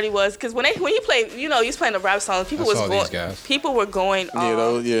dance party was because when he played, he was playing the rap songs. People were going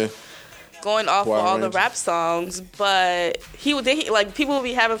off. Going off on all the rap songs, but people would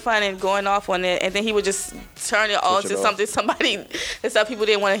be having fun and going off on it, and then he would just turn it on to something and stuff people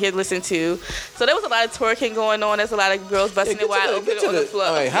didn't want to hear listen to. So there was a lot of twerking going on. There's a lot of girls busting it wide open on the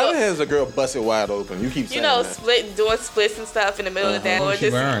floor. Right, how the hell is a girl busted wide open? You keep saying that. doing splits and stuff in the middle of the dance.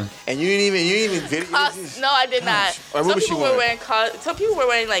 And you didn't even video. No, I did not. Some people were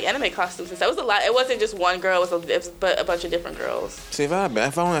wearing like anime costumes and stuff. It was a lot. It wasn't just one girl. It was a bunch of different girls. See, if I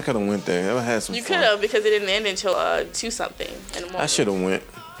only I could have went there. I had some you could have because it didn't end until 2-something in the morning. I should have went.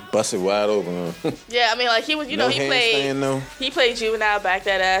 Busted wide open. Yeah, I mean, like he was, he played Juvenile, back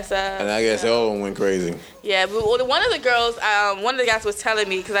that ass up. And I guess all of them went crazy. Yeah, but one of the girls, one of the guys was telling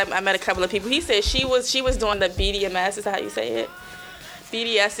me because I met a couple of people. He said she was doing the BDMS. Is that how you say it?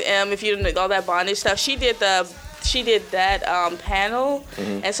 BDSM. If you know all that bondage stuff, she did that panel,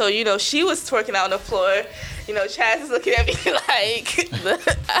 and so she was twerking out on the floor. Chaz is looking at me like.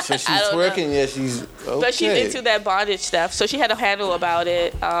 So she's twerking, yeah, she's okay. But she's into that bondage stuff, so she had a panel about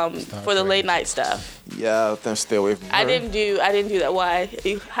it for the late night stuff. Yeah, I'll stay away from her. I didn't do that. Why?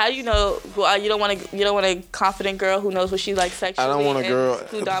 How do you know? Well, you don't want a confident girl who knows what she likes sexually. I don't want a girl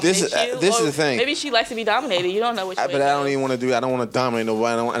who dominates you. This is the thing. Maybe she likes to be dominated. You don't know which way. But I don't even want to do. I don't want to dominate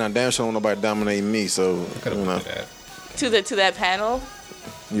nobody, and I damn sure don't want nobody dominating me. So to that panel.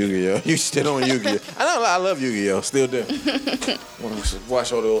 Yu-Gi-Oh! You still on Yu-Gi-Oh! I love Yu-Gi-Oh! Still do.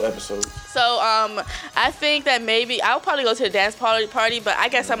 Watch all the old episodes. So I think that maybe I'll probably go to the dance party, but I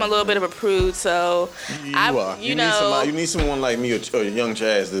guess I'm a little bit of a prude. So you are. You need someone like me or young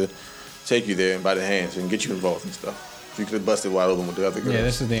Chaz to take you there and by the hands and get you involved and stuff. You could have busted wide open with the other girls. Yeah,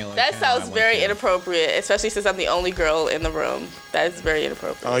 this is the only. That sounds very inappropriate, especially since I'm the only girl in the room. That is very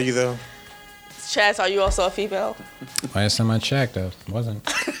inappropriate. Are you though? Chaz, are you also a female? Last time I checked, I wasn't.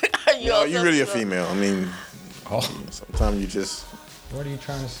 Are you really a female? I mean, sometimes you just. What are you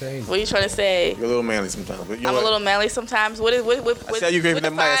trying to say? What are you trying to say? You're a little manly sometimes. But I'm a little manly sometimes. What I said you gripping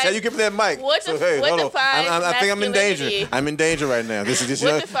that mic. I said you gripping that mic. What defines I think I'm in danger. I'm in danger right now.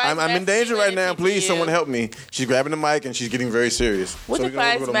 I'm in danger right now. Please, someone help me. She's grabbing the mic and she's getting very serious. What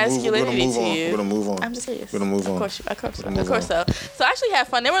defines masculinity to you? We're gonna move on. I'm just serious. We're gonna move on. Of course so. So I actually had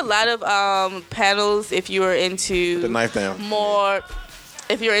fun. There were a lot of panels if you were into the knife down.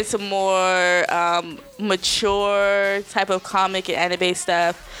 If you're into more mature type of comic and anime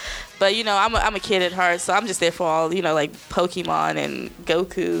stuff. But, I'm a kid at heart, so I'm just there for all, like Pokemon and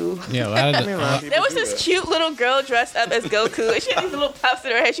Goku. Yeah, there was this cute little girl dressed up as Goku, and she had these little puffs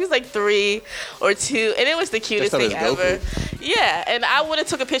in her head. She was like 3 or 2, and it was the cutest thing ever. Yeah, and I would have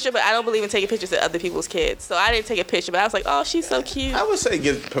took a picture, but I don't believe in taking pictures of other people's kids. So I didn't take a picture, but I was like, oh, she's so cute. I would say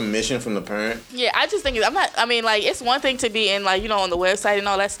get permission from the parent. Yeah, I just think it's one thing to be in, on the website and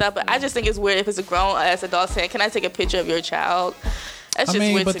all that stuff, but I just think it's weird if it's a grown-ass adult saying, can I take a picture of your child? That's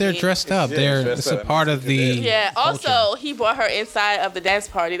just weird but they're dressed up. It's a part of the. Yeah. Also, he brought her inside of the dance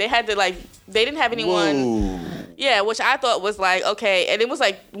party. They had to they didn't have anyone. Whoa. Yeah, which I thought was okay, and it was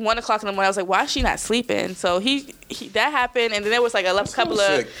 1:00 in the morning. I was like, why is she not sleeping? So he that happened, and then there was a couple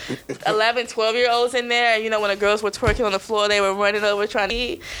of 11, 12-year-olds in there. When the girls were twerking on the floor, they were running over trying to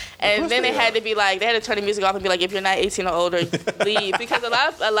eat, and then they had to be they had to turn the music off and be like, if you're not 18 or older, leave, because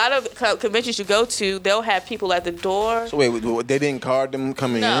a lot of conventions you go to, they'll have people at the door. So wait, they didn't card them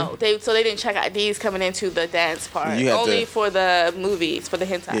coming in? No, they didn't check IDs coming into the dance part. Only for the movies, for the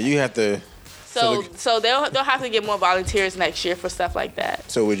hentai. Yeah, you have to. So they'll have to get more volunteers next year for stuff like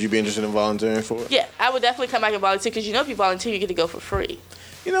that. So would you be interested in volunteering for it? Yeah, I would definitely come back and volunteer because if you volunteer, you get to go for free.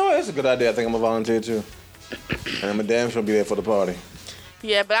 That's a good idea. I think I'm a volunteer too, and I'm a damn sure be there for the party.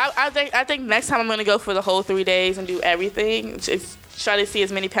 Yeah, but I think next time I'm gonna go for the whole 3 days and do everything. Just try to see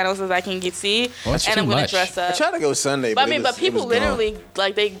as many panels as I can see, and I'm gonna dress up. I try to go Sunday, but people literally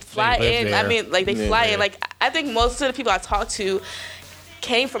they fly in. They fly in. I think most of the people I talk to,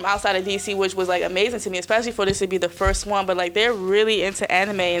 came from outside of DC, which was like amazing to me, especially for this to be the first one. But like they're really into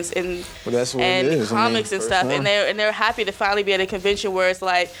anime and that's what and it is. comics and stuff, and they're happy to finally be at a convention where it's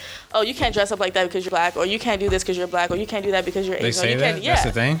like, oh, you can't dress up like that because you're black, or you can't do this because you're black, or you can't do that because you're Asian. They say that? That's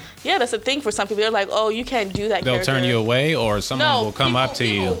the thing? Yeah, that's the thing for some people. They're like, oh, you can't do that. They'll turn you away, or someone will come up to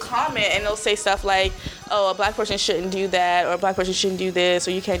you. People will comment and they'll say stuff like, oh, a black person shouldn't do that, or a black person shouldn't do this,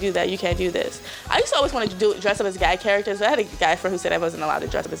 or you can't do that, you can't do this. I used to always want to dress up as guy characters. I had a guy friend who said I wasn't allowed to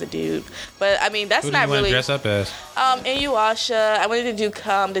dress up as a dude. But I mean, that's not really. Who did you want to dress up as? Inuyasha. I wanted to do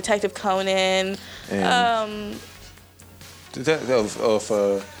Detective Conan. Detective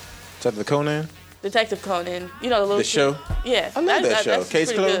Conan? Detective Conan. You know the little show? Yeah. I love that show.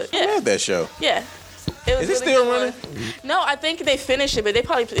 Case Closed? Yeah. I love that show. Yeah. Is it still running? No, I think they finished it, but they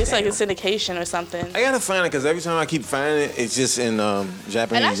probably it's like a syndication or something. I gotta find it because every time I keep finding it, it's just in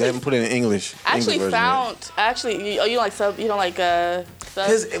Japanese. They haven't put it in English. I actually found you don't like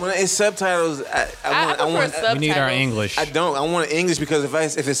because when it's subtitles, I want subtitles. We need our English. I want English because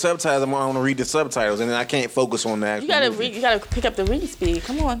if it's subtitles, I want to read the subtitles, and then I can't focus on that. You gotta pick up the read speed.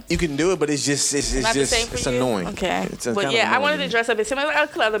 Come on. You can do it, but it's annoying. Okay, but yeah, I wanted to dress up as similar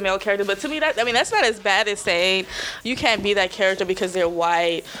like other male character, but to me that's not as bad as saying you can't be that character because they're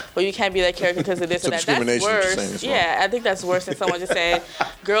white, or you can't be that character because of this or that. That's worse. Yeah, I think that's worse than someone just saying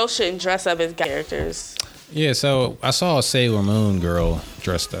girls shouldn't dress up as characters. Yeah, so I saw a Sailor Moon girl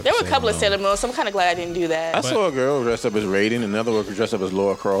dressed up. There were a couple of Sailor Moons, so I'm kind of glad I didn't do that. I saw a girl dressed up as Raiden, another girl dressed up as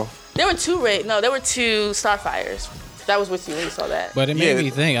Lara Croft. There were two Starfires. That was with you when you saw that. But it made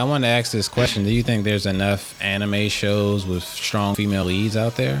me think. I want to ask this question: do you think there's enough anime shows with strong female leads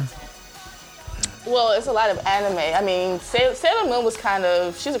out there? Well, it's a lot of anime. I mean, Sailor Moon was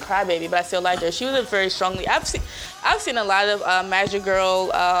she's a crybaby, but I still liked her. She was a very strongly. I've seen a lot of Magic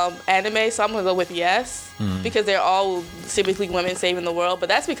Girl anime, so I'm gonna go with yes because they're all typically women saving the world. But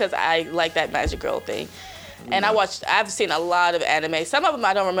that's because I like that Magic Girl thing. And I've seen a lot of anime. Some of them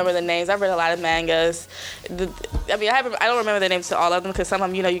I don't remember the names. I've read a lot of mangas. I don't remember the names to all of them because some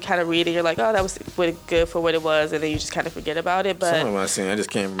of them, you kind of read it. You're like, oh, that was good for what it was, and then you just kind of forget about it. But some of them I've seen, I just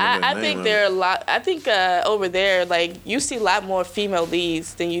can't remember. I think there are a lot. I think over there, like you see a lot more female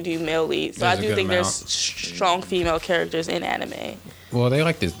leads than you do male leads. So I do think there's strong female characters in anime. Well, they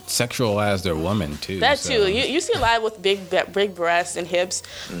like to sexualize their woman too. That too. You see a lot with big breasts and hips,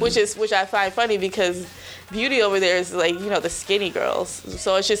 which I find funny because beauty over there is like the skinny girls.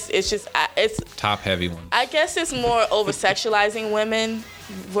 So it's top heavy ones. I guess it's more over sexualizing women,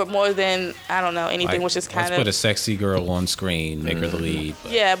 more than anything, which is kind of. Let's put a sexy girl on screen, make her the lead.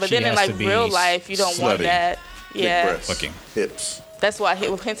 But then in like real life, you don't want that. Yeah. Big breasts, hips. That's why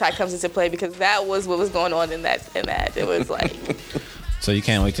hentai comes into play because that was what was going on in that. It was like. So you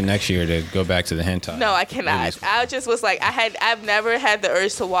can't wait till next year to go back to the hentai? No, I cannot. I just was like, I've never had the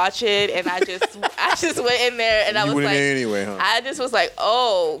urge to watch it, and I just went in there, and I was like, anyway, huh? I just was like,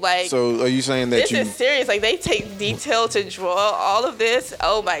 oh, like. So are you saying that this is serious? Like they take detail to draw all of this.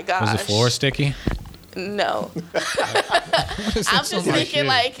 Oh my gosh. Was the floor sticky? No. I'm just thinking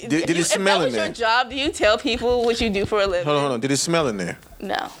like, did it smell in there? If that was your job, do you tell people what you do for a living? Hold on. Did it smell in there?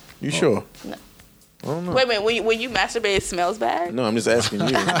 No. You sure? No. I don't know. Wait, when you masturbate, it smells bad? No, I'm just asking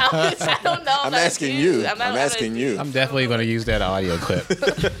you. I don't know. I'm asking you. I'm asking you. I'm definitely going to use that audio clip.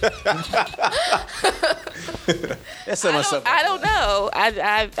 I don't know.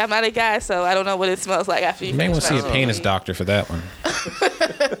 I'm not a guy, so I don't know what it smells like after you. You may want to see a penis doctor for that one.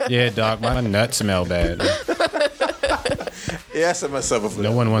 Yeah, doc, my nuts smell bad. Yeah, I set myself up for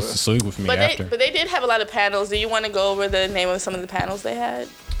No one wants to sleep with me after. But they did have a lot of panels. Do you want to go over the name of some of the panels they had?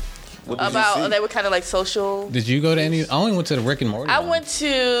 They were kind of like social. Did you go to any? I only went to the Rick and Morty. I went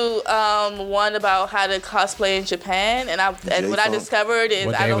to one about how to cosplay in Japan, and what I discovered is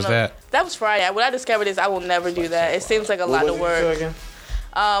what day was that? That was Friday. What I discovered is I will never do that. It seems like a lot of work.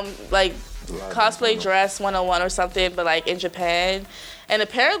 Like cosplay dress 101 or something, but like in Japan, and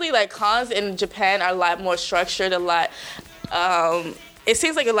apparently like cons in Japan are a lot more structured, it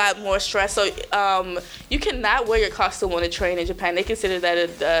seems like a lot more stress. So you cannot wear your costume on a train in Japan. They consider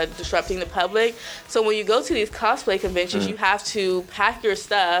that disrupting the public. So when you go to these cosplay conventions, you have to pack your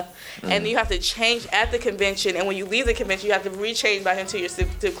stuff, and you have to change at the convention. And when you leave the convention, you have to rechange back into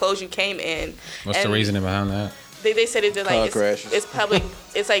the clothes you came in. What's the reasoning behind that? They said it's public.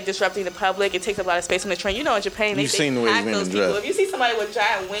 It's like disrupting the public. It takes up a lot of space on the train. In Japan, they pack those people. If you see somebody with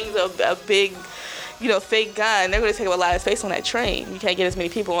giant wings or a big fake gun, they're going to take up a lot of space on that train. You can't get as many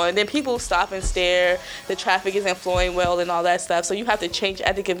people on. And then people stop and stare. The traffic isn't flowing well and all that stuff. So you have to change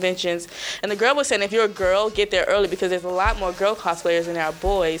at the conventions. And the girl was saying if you're a girl, get there early because there's a lot more girl cosplayers than there are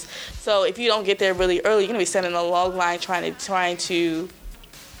boys. So if you don't get there really early, you're going to be standing in a long line trying to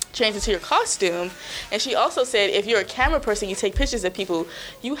change into your costume. And she also said if you're a camera person, you take pictures of people,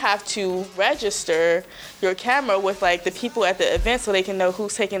 you have to register your camera with like the people at the event so they can know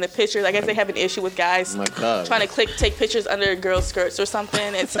who's taking the pictures. I guess they have an issue with guys trying to take pictures under girls' skirts or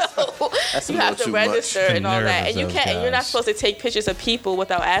something, and so you have to register and all that. And you can't. And you're not supposed to take pictures of people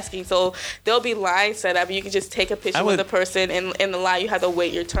without asking. So there'll be lines set up. You can just take a picture with the person in the line. You have to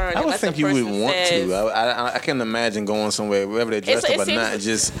wait your turn. I would think you would want to. I can't imagine going somewhere, wherever they're dressed up or not,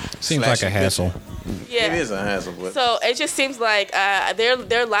 just seems like a hassle. Yeah. It is a hassle. But. So it just seems like there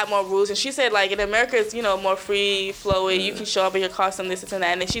are a lot more rules. And she said, like, in America, it's, more free flowing. You can show up in your costume, this and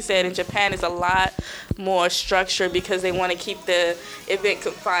that. And then she said in Japan, it's a lot more structured because they want to keep the event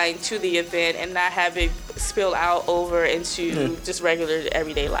confined to the event and not have it spill out over into just regular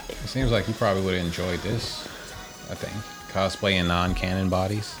everyday life. It seems like you probably would have enjoyed this, I think. Cosplaying non-canon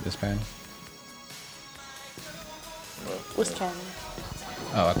bodies this panel. What's canon?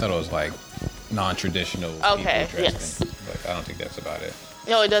 Oh, I thought it was like non-traditional okay, people dressed yes. But I don't think that's about it.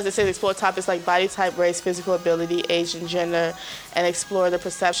 No, it does. It says explore topics like body type, race, physical ability, age, and gender, and explore the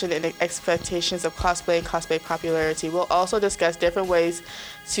perception and expectations of cosplay and cosplay popularity. We'll also discuss different ways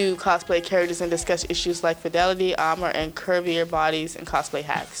to cosplay characters and discuss issues like fidelity, armor, and curvier bodies and cosplay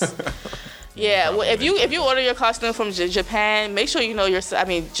hacks. Yeah, well, if you order your costume from Japan, make sure you know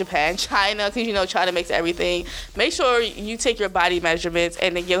China, because China makes everything. Make sure you take your body measurements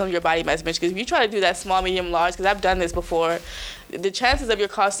and then give them your body measurements, because if you try to do that small, medium, large, because I've done this before, the chances of your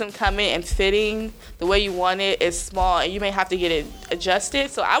costume coming and fitting the way you want it is small, and you may have to get it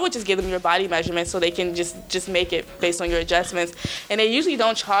adjusted. So I would just give them your body measurements so they can just make it based on your adjustments. And they usually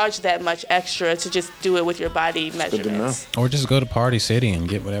don't charge that much extra to just do it with your body measurements. Or just go to Party City and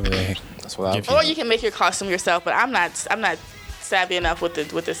get whatever they. That's what I. Or you can make your costume yourself, but I'm not savvy enough with the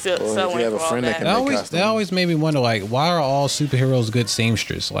sewing you have a for all friend that. That always made me wonder, like, why are all superheroes good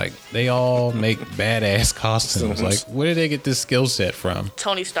seamsters? Like, they all make badass costumes. Like, where did they get this skill set from?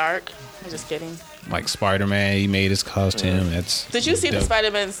 Tony Stark. I'm just kidding. Like Spider-Man, he made his costume. Did you see the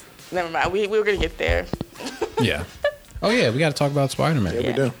Spider-Man's? Never mind. We were gonna get there. Yeah. Oh yeah, we got to talk about Spider-Man. Yeah,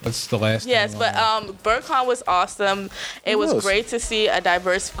 we do. That's the last. Yes, but BurgCon was awesome. It was great to see a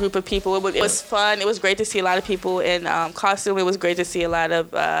diverse group of people. It was fun. It was great to see a lot of people in costume. It was great to see a lot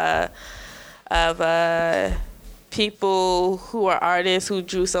of people who are artists who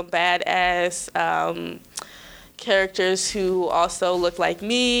drew some badass characters who also looked like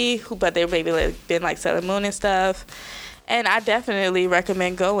me, but they maybe been like Sailor Moon and stuff. And I definitely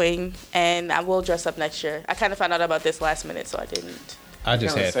recommend going, and I will dress up next year. I kind of found out about this last minute, so I didn't. I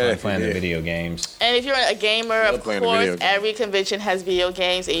just had fun playing the video games. And if you're a gamer, of course, every convention has video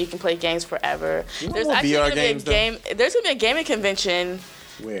games, and you can play games forever. There's actually going to be a game. There's going to be a gaming convention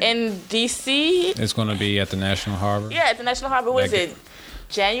in DC. It's going to be at the National Harbor. Yeah, at the National Harbor. What is it?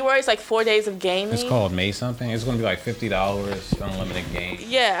 January. It's like 4 days of gaming. It's called May something. It's going to be like $50, unlimited games.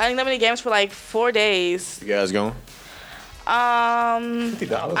 Yeah, unlimited games for like 4 days. You guys going? I'm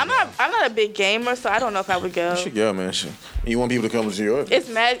not a big gamer, so I don't know if I would go. You should go, man. You want people to come to yours? It's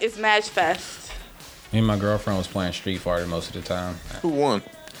Madge Fest. Me and my girlfriend was playing Street Fighter most of the time. Who won?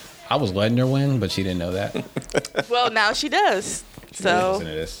 I was letting her win, but she didn't know that. Well, now she does. She doesn't listen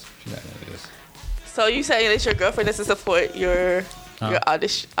to this. She doesn't know this. So you saying that your girlfriend doesn't support your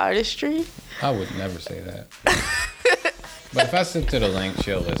artistry? I would never say that. But if I send to the link,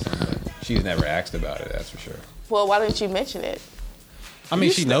 she'll listen. But she's never asked about it, that's for sure. Well, why didn't you mention it? I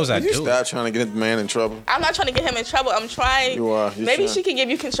mean, she knows I do. Stop trying to get the man in trouble. I'm not trying to get him in trouble. I'm trying. You are. Maybe she can give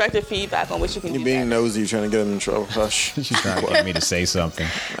you constructive feedback on what you can do. You're being nosy, trying to get him in trouble. Hush. She's trying to get me to say something.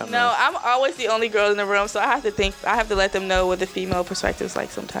 No, I'm always the only girl in the room, so I have to let them know what the female perspective's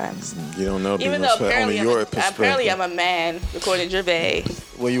like sometimes. You don't know. Even though apparently I'm a man, according to Gervais.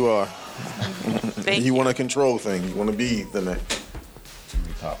 Well, you are. Thank you want to control things. You want to be the man.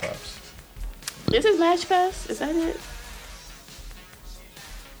 Pop-ups. This is Match Fest? Is that it?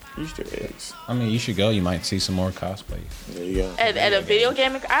 Easter eggs. I mean, you should go. You might see some more cosplay. There you go. At a video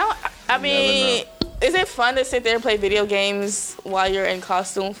game? I mean, is it fun to sit there and play video games while you're in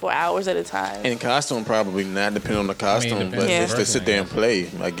costume for hours at a time? In costume, probably not, depending on the costume. But just to sit there and play,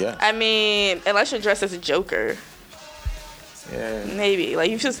 I guess. I mean, unless you're dressed as a Joker. Yeah. Maybe.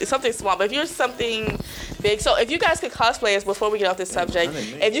 Like, it's something small. But if you're something big. So if you guys could cosplay as, before we get off this subject,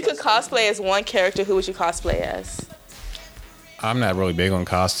 if you could cosplay as one character, who would you cosplay as? I'm not really big on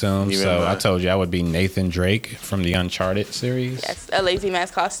costumes, so I told you I would be Nathan Drake from the Uncharted series. Yes, a lazy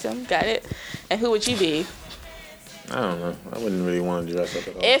man's costume. Got it. And who would you be? I don't know. I wouldn't really want to dress up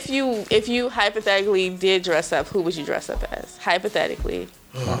at all. If you hypothetically did dress up, who would you dress up as? Hypothetically.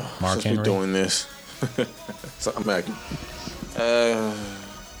 Mark Since Henry. we're doing this. So I'm acting.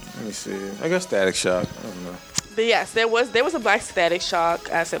 Let me see. I guess Static Shock. I don't know. But yes, there was a black Static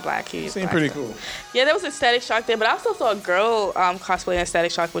Shock. I said black. He seemed pretty cool. Yeah, there was a Static Shock there, but I also saw a girl cosplaying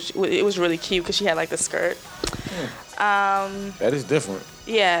Static Shock, which it was really cute because she had like the skirt. That is different.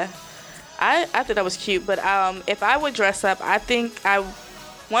 Yeah, I thought that was cute. But if I would dress up, I think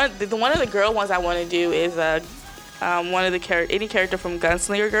one of the girl ones I want to do is one of the any character from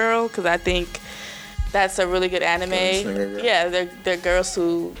Gunslinger Girl, because I think that's a really good anime. Gunslinger Girl. Yeah, they're girls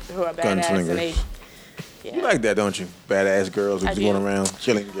who are badass and they. Yeah. You like that, don't you? Badass girls who just going around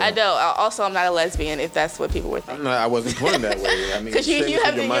killing girls. I know. Also, I'm not a lesbian, if that's what people were thinking. No, I wasn't putting it that way. I mean, because you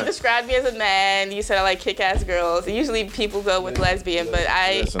described me as a man. You said I like kick-ass girls. And usually people go with lesbian, but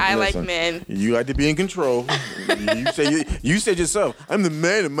I like men. You like to be in control. you said yourself, I'm the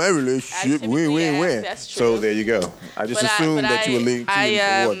man in my relationship. Win. That's true. So there you go. I just assumed that you were leaning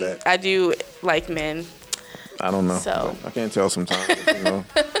toward that. I do like men. I don't know. So I can't tell sometimes. You know.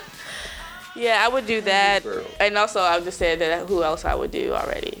 Yeah, I would do that. And also, I just said that who else I would do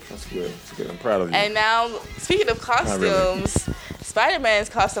already. That's good. That's good. I'm proud of you. And now, speaking of costumes, Spider-Man's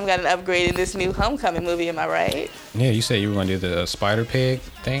costume got an upgrade in this new Homecoming movie. Am I right? Yeah, you said you were going to do the Spider Pig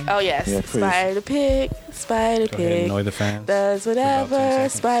thing? Oh, yes. Yeah, Spider Pig. Go ahead and annoy the fans. Does whatever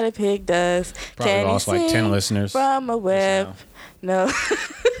Spider Pig does. Probably lost like 10 listeners. From a web. No.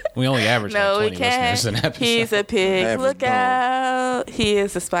 We only average like 20 listeners an episode. He's a pig. Look out. He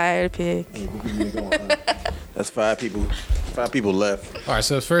is a spider pig. That's 5 people. 5 people left. All right,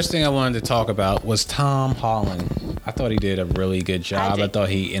 so the first thing I wanted to talk about was Tom Holland. I thought he did a really good job. I thought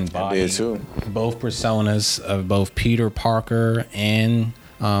he embodied both personas of both Peter Parker and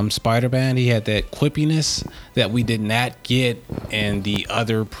Spider-Man. He had that quippiness that we did not get in the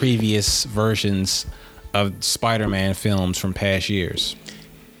other previous versions of Spider-Man films from past years.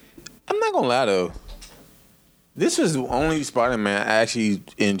 I'm not gonna lie though, this was the only Spider-Man I actually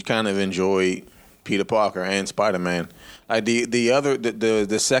kind of enjoyed Peter Parker and Spider-Man. Like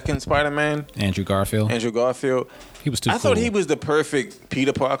the second Spider-Man, Andrew Garfield. He was too cool. I thought he was the perfect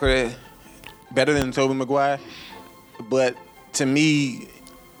Peter Parker, better than Tobey Maguire. But to me,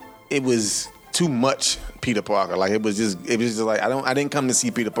 it was too much Peter Parker. Like it was just like I didn't come to see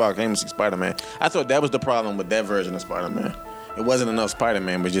Peter Parker. I came to see Spider-Man. I thought that was the problem with that version of Spider-Man. It wasn't enough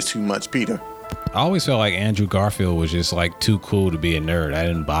Spider-Man, but just too much Peter. I always felt like Andrew Garfield was just like too cool to be a nerd. I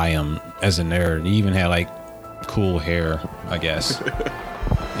didn't buy him as a nerd. He even had like cool hair, I guess.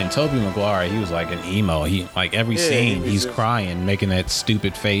 And Tobey Maguire, he was like an emo. He like every scene he's crying, making that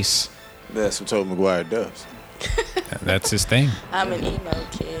stupid face. That's what Tobey Maguire does. That's his thing. I'm an emo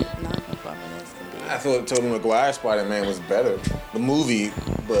kid, non-conformist. I thought Tobey Maguire Spider-Man was better, the movie,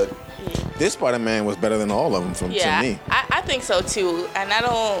 but this Spider-Man was better than all of them to me. I think so too, and I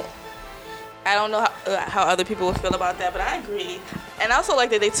don't know how other people will feel about that, but I agree. And I also like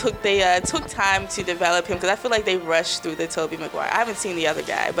that they took time to develop him, because I feel like they rushed through the Tobey Maguire. I haven't seen the other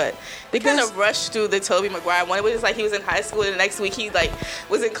guy, but they kind of rushed through the Tobey Maguire one. It was just like he was in high school, and the next week he like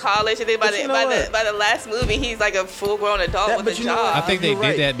was in college, and then by the last movie he's like a full-grown adult with a job. I think they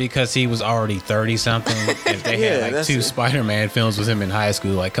did that because he was already 30-something. If they had like 2 Spider-Man films with him in high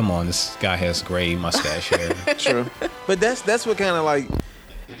school, like come on, this guy has gray mustache hair. True, but that's what kind of like.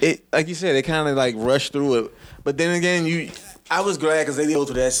 It, like you said, they kind of like rushed through it. But then again, I was glad because they go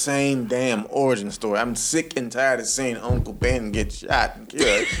to that same damn origin story. I'm sick and tired of seeing Uncle Ben get shot and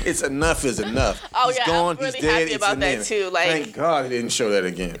killed. It's enough is enough. Oh, he's yeah, gone, I'm really he's dead, happy about that too. Like, thank God they didn't show that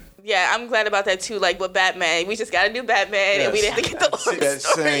again. Yeah, I'm glad about that too. Like with Batman, we just got a new Batman, and we didn't get the origin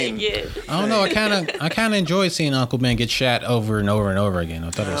story again. I don't know. I kind of enjoyed seeing Uncle Ben get shot over and over and over again.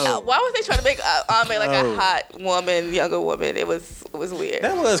 I thought it was. Why was they trying to make Aunt May like a hot woman, younger woman? It was weird.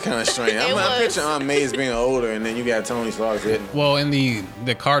 That was kind of strange. I picture Aunt May as being older, and then you got Tony Stark hitting. Well, in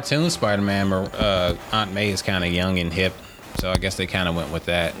the cartoon Spider-Man, Aunt May is kind of young and hip. So I guess they kind of went with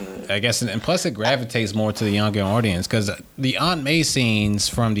that. I guess, and plus it gravitates more to the younger audience, because the Aunt May scenes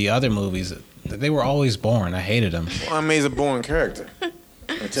from the other movies, they were always boring. I hated them. Well, Aunt May's a boring character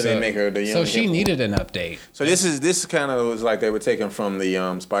until they make her the young. So she needed an update. So this kind of was like they were taken from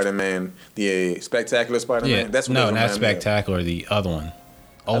the Spider-Man, the Spectacular Spider-Man. Yeah, that's what no, not Spectacular. The other one.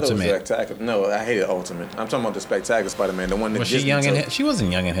 Ultimate. No, I hated Ultimate. I'm talking about the Spectacular Spider-Man, the one that was she young and hip? She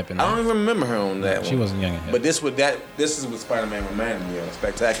wasn't young and hip in that. I don't even remember her on that one. She wasn't young and hip. But this is what Spider-Man reminded me of,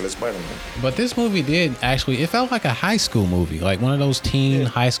 Spectacular Spider-Man. But this movie did actually, it felt like a high school movie, like one of those teen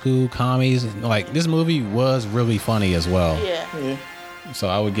high school comedies. Like this movie was really funny as well. Yeah. So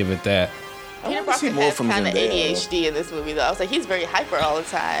I would give it that. Peter Parker has kind of ADHD in this movie, though. I was like, he's very hyper all the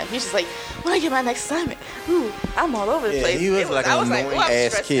time. He's just like, when I get my next assignment, I'm all over the place. He was like an annoying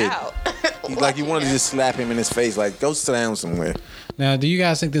ass kid. He's like, you wanted to just slap him in his face, like, go sit down somewhere. Now, do you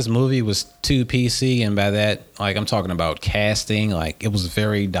guys think this movie was too PC? And by that, like, I'm talking about casting. Like, it was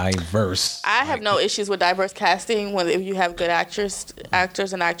very diverse. I have no issues with diverse casting when if you have good actors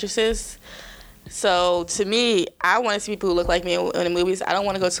and actresses. So to me, I want to see people who look like me in the movies. I don't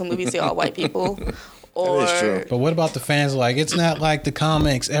want to go to a movie and see all white people. Or, that is true. But what about the fans? Like, it's not like the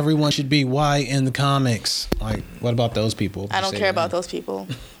comics. Everyone should be white in the comics. Like, what about those people? I don't care about those people.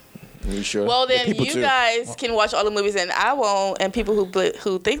 You sure? Well, then you guys can watch all the movies, and I won't, and people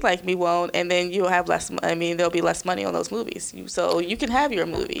who think like me won't, and then you'll have less. I mean, there'll be less money on those movies. So you can have your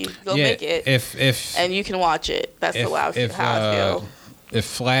movie, go make it, and you can watch it. That's how I feel. If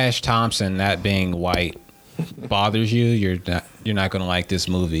Flash Thompson not being white bothers you, you're not going to like this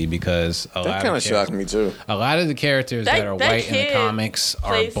movie because that kind of shocked me too. A lot of the characters that are white in the comics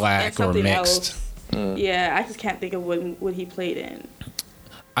are black or mixed. Yeah, I just can't think of what he played in.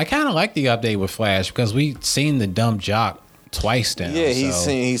 I kind of like the update with Flash because we've seen the dumb jock twice now. Yeah,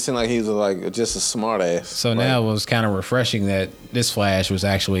 he seemed like he was just a smart ass. So now it was kind of refreshing that this Flash was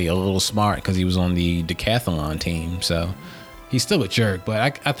actually a little smart because he was on the decathlon team. So he's still a jerk,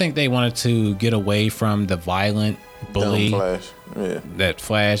 but I think they wanted to get away from the violent bully that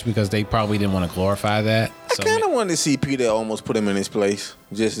Flash because they probably didn't want to glorify that. I kind of wanted to see Peter almost put him in his place,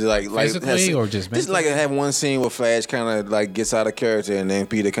 just like physically or just mentally? Just like have one scene where Flash kind of like gets out of character and then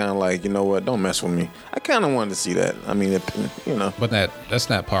Peter kind of like, you know what, don't mess with me. I kind of wanted to see that. I mean, but that's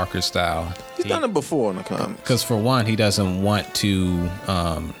not Parker's style. He's done it before in the comics. Because for one, he doesn't want to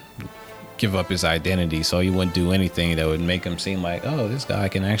give up his identity, so he wouldn't do anything that would make him seem like, oh, this guy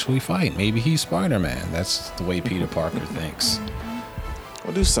can actually fight. Maybe he's Spider-Man. That's the way Peter Parker thinks.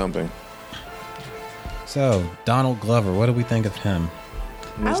 We'll do something. So, Donald Glover, what do we think of him?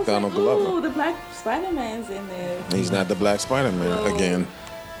 It's Donald Glover. The Black Spider-Man's in there. He's not the Black Spider-Man again.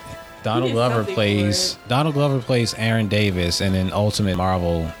 Donald Glover plays Aaron Davis, and in Ultimate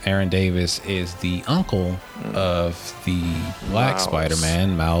Marvel, Aaron Davis is the uncle of the Black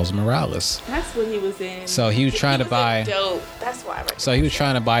Spider-Man, Miles Morales. That's what he was in. So he was trying to buy. Dope. That's why. So he was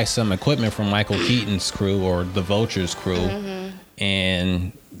trying to buy some equipment from Michael Keaton's crew or the Vulture's crew,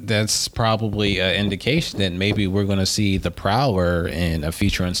 and that's probably an indication that maybe we're going to see the Prowler in a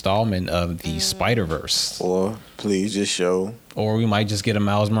future installment of the Spider-Verse. Or please just show. Or we might just get a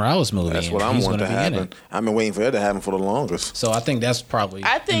Miles Morales movie. That's what I'm wanting to happen. I've been waiting for it to happen for the longest. So I think that's probably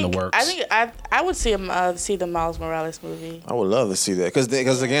in the works. I would see the Miles Morales movie. I would love to see that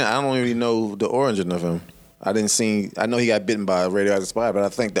because again, I don't really know the origin of him. I know he got bitten by a radioactive spider, but I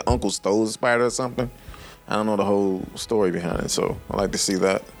think the uncle stole the spider or something. I don't know the whole story behind it, so I'd like to see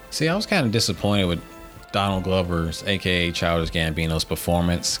that. See, I was kind of disappointed with Donald Glover's, a.k.a. Childish Gambino's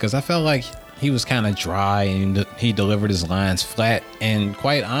performance, because I felt like he was kind of dry and he delivered his lines flat. And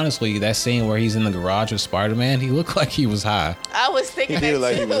quite honestly, that scene where he's in the garage with Spider-Man, he looked like he was high. I was thinking he did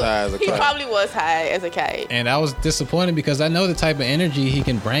like he was high as a kite. He probably was high as a kite. And I was disappointed because I know the type of energy he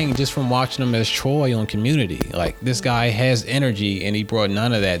can bring just from watching him as Troy on Community. Like, this guy has energy, and he brought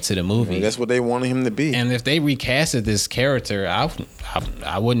none of that to the movie. And that's what they wanted him to be. And if they recasted this character,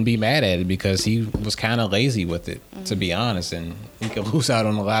 I wouldn't be mad at it because he was kind of lazy with it, to be honest. And he could lose out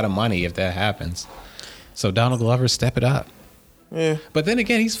on a lot of money if that happens. So Donald Glover, step it up. Yeah. But then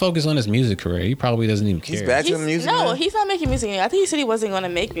again, he's focused on his music career. He probably doesn't even care. He's back to the music now? He's not making music anymore. I think he said he wasn't going to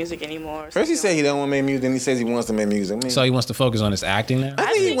make music anymore. First he said he don't want to make music, then he says he wants to make music. I mean, so he wants to focus on his acting now?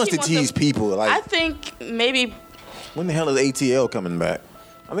 I think he wants to tease people. Like, I think maybe... When the hell is ATL coming back?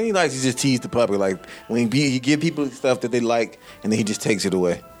 I think he likes to just tease the public. Like, when he give people stuff that they like, and then he just takes it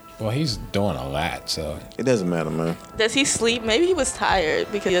away. Well, he's doing a lot, so... It doesn't matter, man. Does he sleep? Maybe he was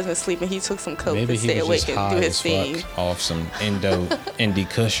tired because he doesn't sleep and he took some coke to stay awake and do his thing. Off some Indie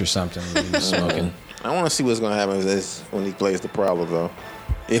Kush or something he was smoking. I want to see what's going to happen when he plays the Prowler, though.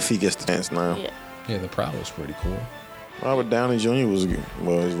 If he gets the chance now. Yeah, the Prowler's pretty cool. Robert Downey Jr. was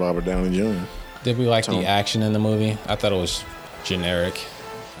Robert Downey Jr. Did we like the action in the movie? I thought it was generic.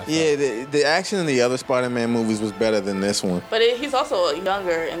 Yeah, the action in the other Spider-Man movies was better than this one. But he's also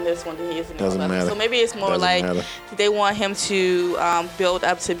younger in this one than he is in the other. Doesn't matter. So maybe it's more they want him to build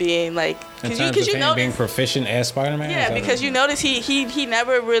up to being like... In terms of him being proficient as Spider-Man? Yeah, because you notice he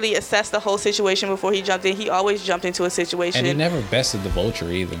never really assessed the whole situation before he jumped in. He always jumped into a situation. And he never bested the Vulture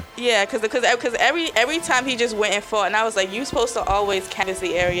either. Yeah, because every time he just went and fought, and I was like, you're supposed to always canvas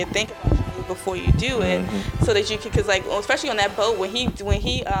the area, think about before you do it, so that you can, because like especially on that boat when he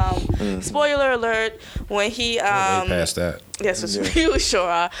spoiler alert, when he way past that. Yes, you sure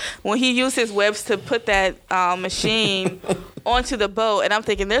are. When he used his webs to put that machine onto the boat, and I'm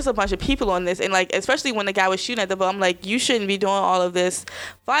thinking there's a bunch of people on this, and like especially when the guy was shooting at the boat, I'm like, you shouldn't be doing all of this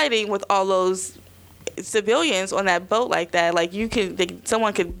fighting with all those civilians on that boat like that. Like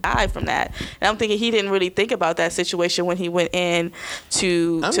someone could die from that. And I'm thinking he didn't really think about that situation when he went in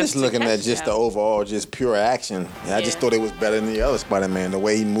to. I'm just looking at just the overall, just pure action. I just thought it was better than the other Spider-Man, the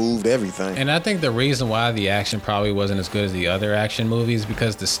way he moved everything. And I think the reason why the action probably wasn't as good as the other action movies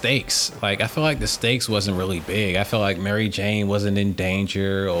because the stakes. Like I feel like the stakes wasn't really big. I feel like Mary Jane wasn't in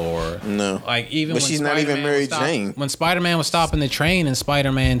danger or no. Like even but when she's Spider-Man not even Mary Jane. When Spider-Man was stopping the train in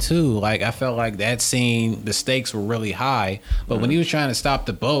Spider-Man 2, like I felt like that scene, the stakes were really high. But when he was trying to stop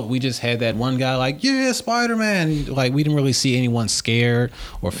the boat, we just had that one guy like, yeah, Spider-Man. Like we didn't really see anyone scared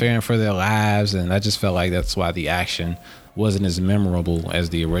or fearing for their lives, and I just felt like that's why the action wasn't as memorable as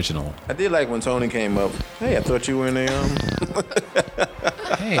the original. I did like when Tony came up. Hey, I thought you were in the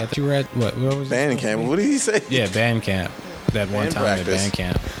Hey, I thought you were at what? Where was band camp? What did he say? Yeah, band camp. That one Band time practice. at band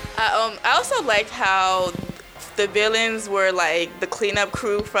camp. I also liked how the villains were like the cleanup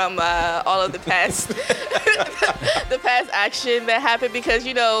crew from all of the past the past action that happened, because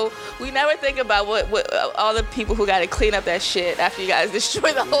you know we never think about what all the people who got to clean up that shit after you guys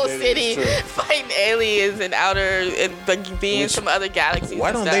destroy the whole city, fighting aliens and being some other galaxies. Why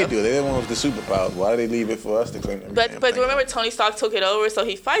and don't stuff. they do it? They're the ones with the superpowers. Why do they leave it for us to clean everything? But remember, Tony Stark took it over, so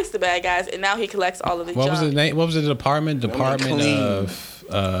he fights the bad guys, and now he collects all of the What junk. was the name? What was the department? Department Clean.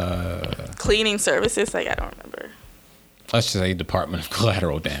 of Cleaning services. Like I don't remember. let's just say Department of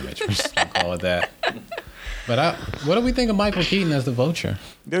Collateral Damage. We're just gonna call it that. But what do we think of Michael Keaton as the Vulture?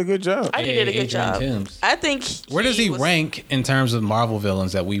 Did a good job. I think he did a good Adrian job. Toomes. I think. Where does he rank in terms of Marvel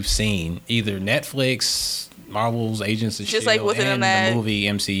villains that we've seen? Either Netflix, Marvel's Agents of Just S.H.I.E.L.D. like within and that- the movie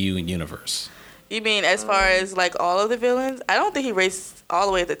MCU universe. You mean as far as like all of the villains? I don't think he rates all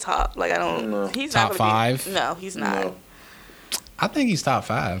the way at the top. Like I don't. No. He's Top not gonna five? Be, no, he's not. No. I think he's top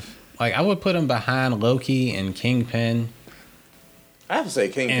 5. Like I would put him behind Loki and Kingpin I have to say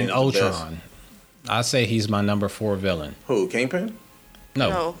Kingpin and is the best. Ultron. I say he's my number 4 villain. Who? Kingpin?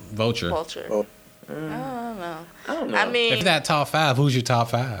 No, Vulture. Vulture. Oh. I don't know. I don't know. I mean, If that top 5, who's your top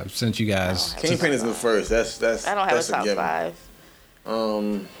 5? Since you guys, Kingpin is the first. That's. I don't have that's a top given.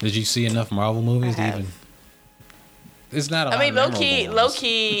 5. did you see enough Marvel movies to I have. even? It's not a lot I mean, of Loki. memorable ones.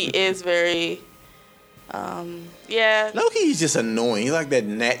 Loki is very. Yeah. Loki's just annoying. He's like that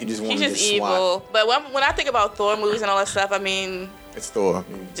gnat you just want He's to just just evil. swat. But when I think about Thor movies and all that stuff, I mean, It's Thor.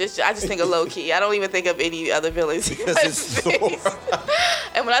 I just think of Loki. I don't even think of any other villains. Because it's Thor.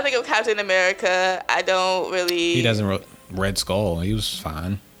 And when I think of Captain America, I don't really. He doesn't. Red Skull. He was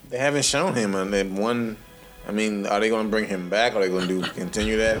fine. They haven't shown him on that one. I mean, are they going to bring him back? Are they going to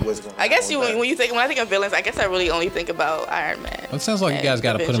continue that? What's going I guess when I think of villains, I guess I really only think about Iron Man. Well, it sounds like you guys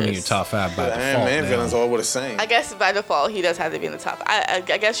got to put him in your top 5 by The default. Iron Man now. villains all were the same. I guess by default, he does have to be in the top. I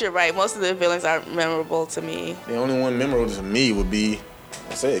guess you're right. Most of the villains aren't memorable to me. The only one memorable to me would be,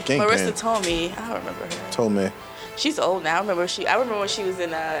 I said, Kingpin. Marissa Tomei, I don't remember her. Tomei. She's old now. I remember when she was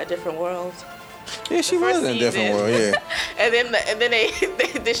in A Different World. Yeah, she was first in a different season. world. Yeah, And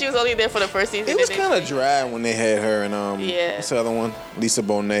then she was only there for the first season. it was and then kind of dry when they had her and Yeah. what's the other one? Lisa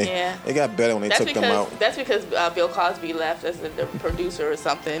Bonet. Yeah. It got better when they took them out. That's because Bill Cosby left as the producer or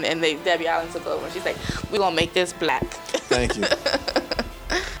something, and Debbie Allen took over. And she's like, "We're gonna make this black." Thank you.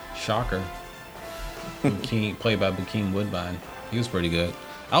 Shocker. Played by Bokeem Woodbine. He was pretty good.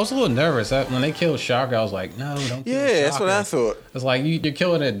 I was a little nervous when they killed Shocker. I was like, no, don't kill Yeah, that's what I Shocker. thought. It's like you're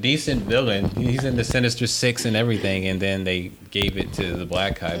killing a decent villain. He's in the Sinister Six and everything, and then they gave it to the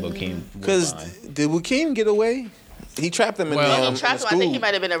black guy, Bokeem Because Woodbine. did Joaquin get away? He trapped them in Well, the, He in the trapped him. school. I think he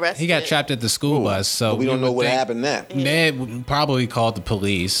might have been arrested. He got trapped at the school bus, so But we don't you know would what think happened next. Ned probably called the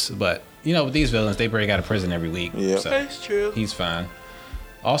police, but you know, with these villains, they break out of prison every week. Yeah. So That's true. he's fine.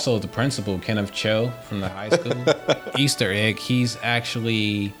 Also, the principal, Kenneth Cho from the high school, Easter egg, he's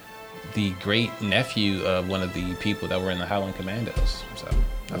actually the great nephew of one of the people that were in the Howling Commandos. So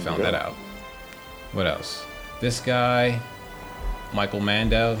I found that out. What else? This guy, Michael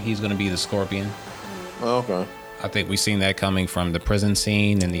Mando, he's going to be the Scorpion. Oh, okay. I think we've seen that coming from the prison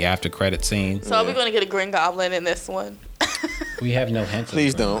scene and the after credit scene. So are we going to get a Green Goblin in this one? We have no hints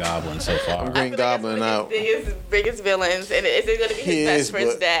Please of the don't. Goblin so far. I'm Green Goblin out. Biggest villains, and is it going to be He his is, best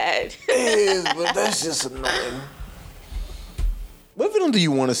friend's but- dad? It is, but that's just annoying. What villain do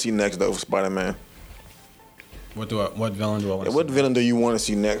you want to see next, though, for Spider-Man? What villain do I want to What see? villain do you want to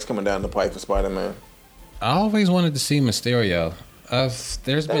see next coming down the pipe for Spider-Man? I always wanted to see Mysterio. There's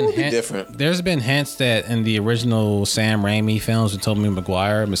That been would be different. There's been hints that in the original Sam Raimi films with Tobey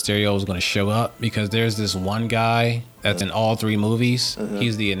Maguire, Mysterio was going to show up because there's this one guy that's in all 3 movies.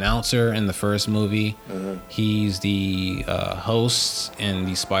 He's the announcer in the first movie. He's the host in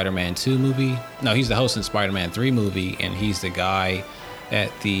the Spider-Man 2 movie. No, he's the host in Spider-Man 3 movie, and he's the guy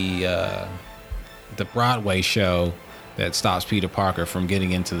at the the Broadway show that stops Peter Parker from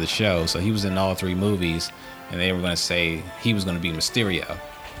getting into the show. So he was in all 3 movies, and they were going to say he was going to be Mysterio.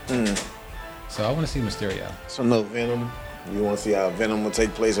 So I want to see Mysterio. So no Venom. You want to see how Venom will take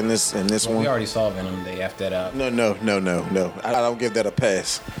place in this one? We already saw Venom. They effed that up. No. I don't give that a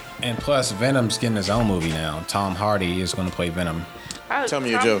pass. And plus, Venom's getting his own movie now. Tom Hardy is going to play Venom. Tell me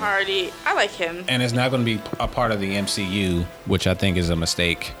your joke. Tom Hardy, I like him. And it's not going to be a part of the MCU, which I think is a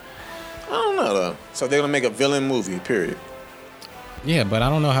mistake. I don't know, though. So they're going to make a villain movie, period. Yeah, but I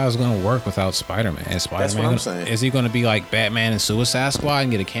don't know how it's going to work without Spider-Man. That's what I'm saying. Is he going to be like Batman and Suicide Squad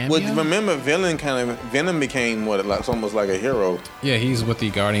and get a cameo? Well, remember, Venom became it's almost like a hero. Yeah, he's with the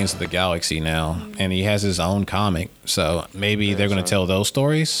Guardians of the Galaxy now, and he has his own comic. So maybe they're going to tell those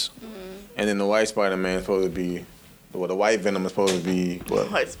stories. And then the white Spider-Man is supposed to be, the white Venom is supposed to be what?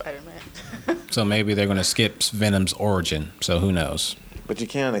 White Spider-Man. So maybe they're going to skip Venom's origin. So who knows? But you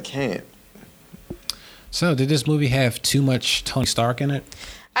kind of can't. So, did this movie have too much Tony Stark in it?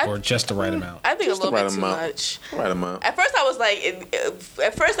 Or just the right amount? I think just a little bit too much. Right amount. At first, I was like,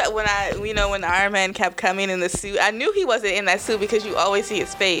 when Iron Man kept coming in the suit, I knew he wasn't in that suit because you always see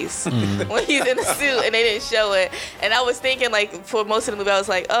his face when he's in the suit, and they didn't show it. And I was thinking, like, for most of the movie, I was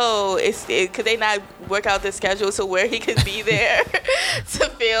like, oh, could they not work out the schedule to where he could be there to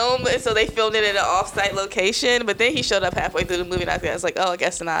film? And so they filmed it at an off-site location. But then he showed up halfway through the movie, and I was like, oh, I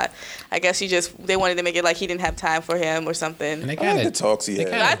guess not. I guess they wanted to make it like he didn't have time for him or something. And they got the talks he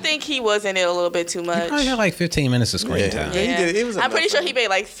had. I think he was in it a little bit too much. He probably had like 15 minutes of screen time. Yeah, he did. It was I'm pretty sure he made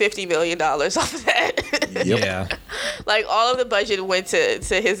like $50 million off of that. Yep. Yeah. Like all of the budget went to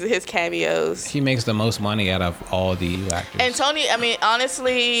his cameos. He makes the most money out of all the actors. And Tony, I mean,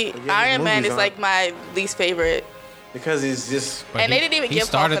 honestly, Iron Man is like my least favorite. Because he's just... And they didn't even give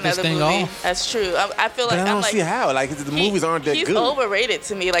Hulk another movie. Off. That's true. I feel like... But I don't see how. Like, the movies aren't that good. He's overrated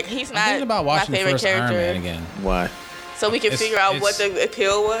to me. Like, he's not about my favorite character. Iron Man again. Why? So we can figure out what the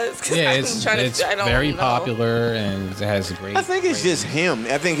appeal was. Yeah, it's very popular and it has great... I think it's just him.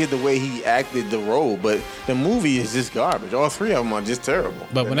 I think it's the way he acted the role. But the movie is just garbage. All 3 of them are just terrible.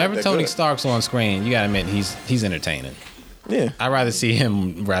 But whenever Tony Stark's on screen, you got to admit he's entertaining. Yeah. I'd rather see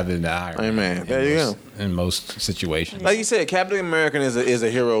him rather than the Iron Man. There you go. In most situations. Like you said, Captain America is a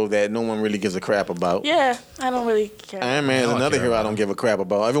hero that no one really gives a crap about. Yeah, I don't really care. Iron Man is another hero I don't give a crap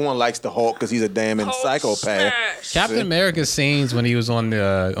about. Everyone likes the Hulk because he's a damn psychopath. Smash. Captain America's scenes when he was on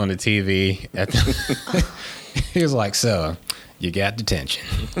the TV, he was like, so... You got detention.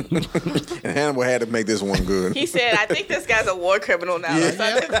 And Hannibal had to make this one good. He said, I think this guy's a war criminal now. Yeah.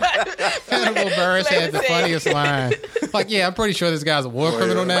 Hannibal Buress had the funniest line. Like, yeah, I'm pretty sure this guy's a war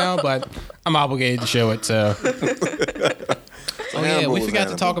criminal now, but I'm obligated to show it, so. Oh, yeah, we forgot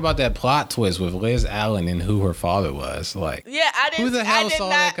to talk about that plot twist with Liz Allen and who her father was. Like, yeah, who the hell saw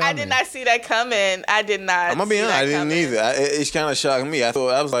that coming? I did not see that coming. I did not. I'm gonna be honest, I didn't either. It's kind of shocking me. I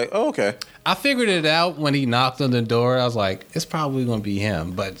was like, oh, okay. I figured it out when he knocked on the door. I was like, it's probably gonna be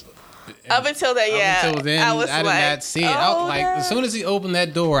him, but up until then, I did not see it. Oh, as soon as he opened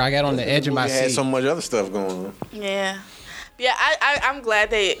that door, I got on the edge of my seat. Had so much other stuff going on. Yeah. Yeah, I'm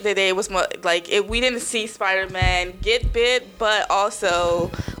glad they was more, like, we didn't see Spider-Man get bit, but also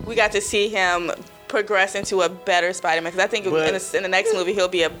we got to see him progress into a better Spider-Man. Because I think in the next movie he'll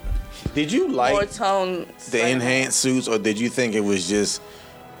be a Did you like more tone the enhanced suits, or did you think it was just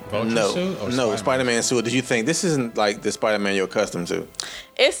Spider-Man suit? Did you think this isn't like the Spider-Man you're accustomed to?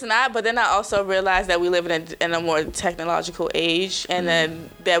 It's not, but then I also realized that we live in a more technological age, and then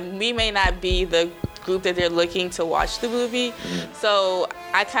that we may not be the group that they're looking to watch the movie. So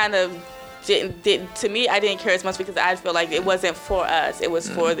I kind of to me, I didn't care as much because I feel like it wasn't for us. It was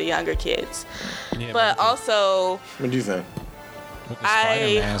for the younger kids. Yeah, but also... What do you think?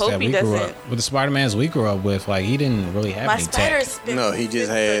 I hope he doesn't. With the Spider-Mans we grew up with, like, he didn't really have any tech. No, he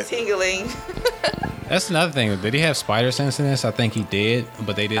just had... tingling. That's another thing. Did he have spider sense in this? I think he did,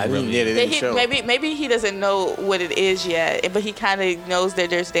 but they didn't really. Yeah, they didn't show. Maybe he doesn't know what it is yet, but he kind of knows that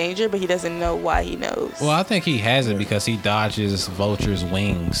there's danger, but he doesn't know why he knows. Well, I think he has it because he dodges Vulture's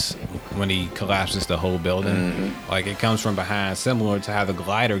wings when he collapses the whole building. Like, it comes from behind, similar to how the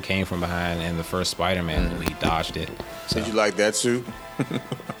glider came from behind in the first Spider-Man movie. He dodged it. So. Did you like that suit?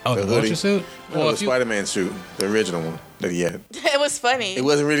 The Vulture suit? No, the Spider-Man suit, the original one that he had. It was funny. It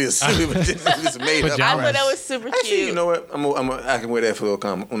wasn't really a suit. It was just made up. I thought that was super cute. Actually, you know what? I can wear that for a little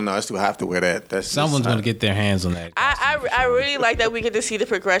comment. No, I still have to wear that. Someone's going to get their hands on that. I really like that we get to see the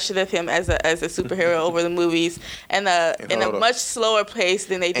progression of him as a superhero over the movies in a much slower pace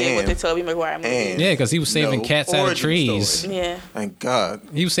than they did with the Tobey Maguire movie. Yeah, because he was saving cats out of trees. Story. Yeah. Thank God.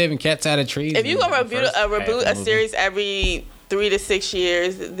 He was saving cats out of trees. If you're going to reboot a series every 3 to 6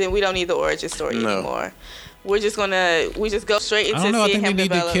 years, then we don't need the origin story anymore. We just go straight into seeing him develop. I think we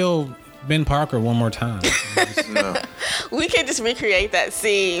need to kill Ben Parker one more time. No. We can just recreate that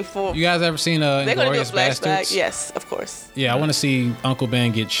scene for. You guys ever seen Inglourious Basterds? Yes, of course. Yeah, I want to see Uncle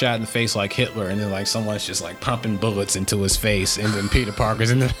Ben get shot in the face like Hitler, and then like someone's just like pumping bullets into his face, and then Peter Parker's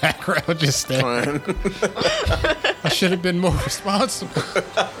in the background just staring. I should have been more responsible.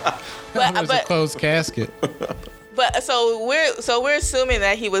 But a closed casket. But so we're assuming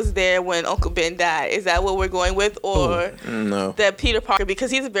that he was there when Uncle Ben died. Is that what we're going with, or no? That Peter Parker, because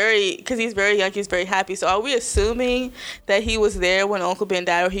he's very young, he's very happy. So are we assuming that he was there when Uncle Ben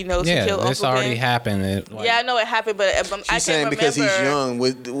died, or he knows who killed Uncle Ben? Yeah, this already happened. Yeah, I know it happened, but I can't saying remember. Because he's young,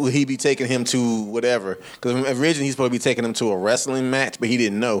 would he be taking him to whatever? Because originally he's supposed to be taking him to a wrestling match, but he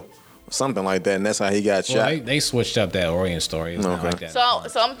didn't know. Something like that, and that's how he got shot. They switched up that origin story. It's not like that. So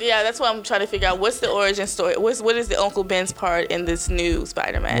that's what I'm trying to figure out. What's the origin story? What is the Uncle Ben's part in this new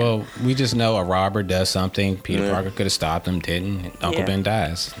Spider-Man? Well, we just know a robber does something. Peter Parker could have stopped him, didn't. Uncle Ben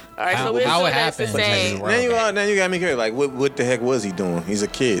dies. All right, so how it happened? Now you got me curious. Like, what the heck was he doing? He's a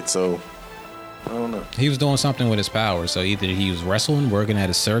kid, so. I don't know. He was doing something with his power, so either he was wrestling, working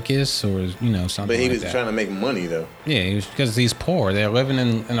at a circus, or something. But he was trying to make money, though. Yeah, because he's poor. They're living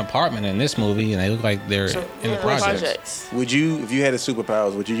in an apartment in this movie, and they look like they're in the projects. Would you, if you had the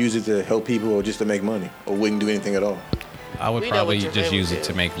superpowers, would you use it to help people or just to make money, or wouldn't do anything at all? I would probably just use it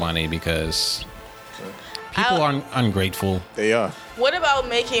to make money because people are ungrateful. They are. What about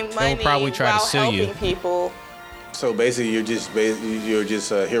making money probably try while to sue helping you. people? So basically, you're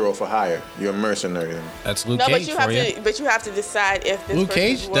just a hero for hire. You're a mercenary. That's Luke Cage for you. But you have to decide if this. Luke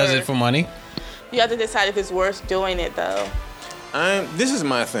Cage does it for money. You have to decide if it's worth doing it, though. This is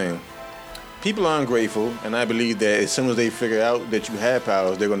my thing. People are ungrateful, and I believe that as soon as they figure out that you have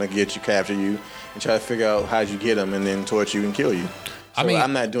powers, they're gonna capture you, and try to figure out how you get them, and then torture you and kill you. So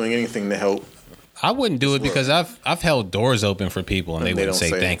I'm not doing anything to help. I wouldn't do it because I've held doors open for people and they wouldn't say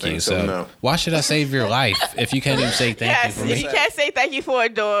thank you. So why should I save your life if you can't even say thank you for me? If you can't say thank you for a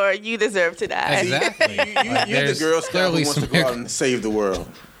door, you deserve to die. Exactly. You're the Girl Scout who wants to go out and save the world.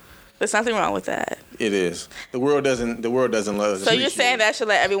 There's nothing wrong with that. It is. The world doesn't love us. So you're saying that should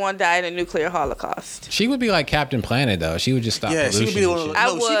let everyone die in a nuclear holocaust? She would be like Captain Planet, though. She would just stop pollution. She'd be one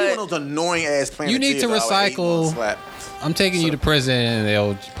of those annoying ass planets. You need to recycle. I'm taking you to prison, and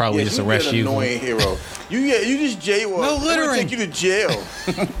they'll probably just arrest you. Annoying hero. You just jaywalk. No littering. Take you to jail.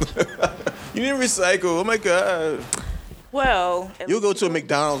 You didn't recycle. Oh my god. Well, you'll go to a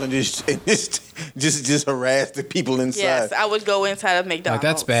McDonald's and just harass the people inside. Yes, I would go inside of McDonald's.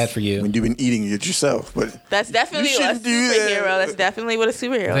 Like, that's bad for you. When you've been eating it yourself, but that's definitely a superhero. That's definitely what a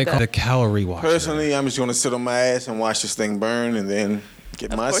superhero they does. call it a calorie washer. Personally, I'm just gonna sit on my ass and watch this thing burn, and then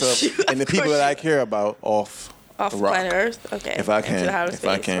get myself and the people that I care about off planet Earth. Okay. If I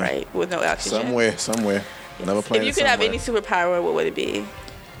can, right, with no oxygen. Somewhere. Another planet. If you could have any superpower, what would it be?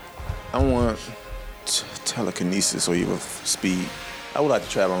 I want telekinesis or even speed. I would like to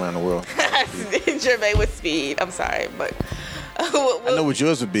travel around the world. Jermaine with speed. I'm sorry, but I know what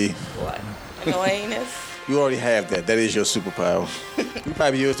yours would be. What? Annoyingness. You already have that. That is your superpower. You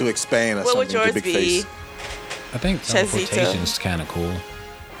probably use it to expand or something. What would yours big be? Face. I think teleportation is kind of cool.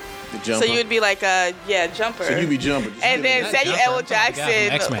 So you'd be like a jumper. So you'd be jumper. And then Samuel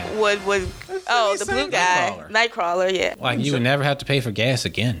Jackson would the blue guy, Nightcrawler, yeah. Like you would never have to pay for gas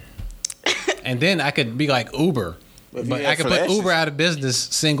again. And then I could be like Uber, but I could put Uber out of business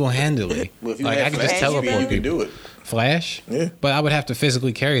single-handedly. Like I could just teleport people. You could do it. Flash? Yeah. But I would have to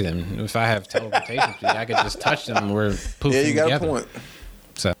physically carry them. If I have teleportation speed, I could just touch them and we're poofing together. Yeah, you got a point.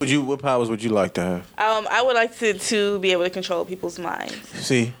 So, what powers would you like to have? I would like to be able to control people's minds.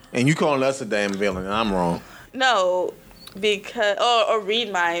 See, and you calling us a damn villain, and I'm wrong. No, because or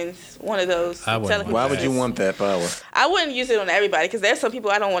read minds, one of those. Why would you want that power? I wouldn't use it on everybody because there's some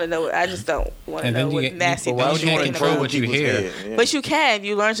people I don't want to know. I just don't want to know what nasty. Why would you want to control what you hear? Yeah. But you can.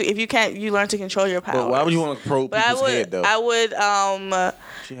 You learn to. If you can't, you learn to control your power. But why would you want to control people's head though? I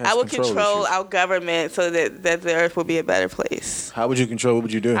would control our government so that the earth will be a better place. How would you control? What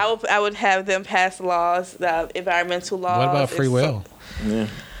would you do? I would have them pass laws, environmental laws. What about free will? Yeah.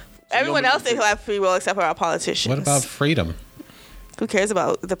 Everyone else they have free will except for our politicians. What about freedom? Who cares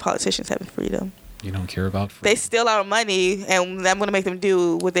about the politicians having freedom? You don't care about freedom? They steal our money, and I'm going to make them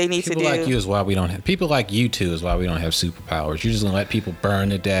do what they need to do. People like you is why we don't have... People like you, too, is why we don't have superpowers. You're just going to let people burn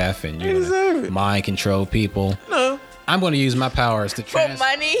to death, and you're going to mind control people. No. I'm going to use my powers to... For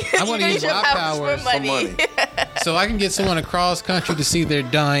money? I'm going to use my powers for money. So I can get someone across country to see their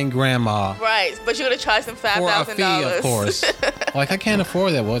dying grandma. Right, but you're going to charge them $5,000. For a fee, of course. Like, I can't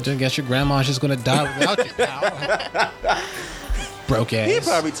afford that. Well, I guess your grandma's just going to die without your power. Broke ass. He'd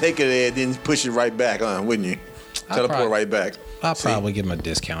probably take it there and then push it right back on, wouldn't you? Tell the pour right back. I'll probably give him a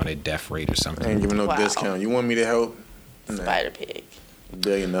discounted death rate or something. I ain't giving no discount. You want me to help? Spider Pig. $1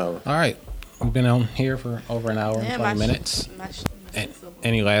 billion. All right. We've been on here for over an hour and 20 minutes.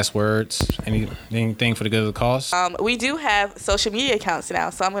 Any last words? Anything for the good of the cause? We do have social media accounts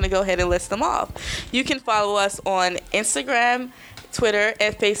now, so I'm going to go ahead and list them off. You can follow us on Instagram, Twitter,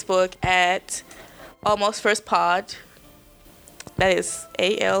 and Facebook at Almost First Pod. That is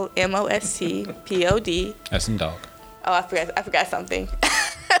ALMOSTPOD. That's in dog. Oh, I forgot something.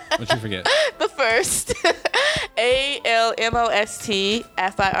 What'd you forget? The first.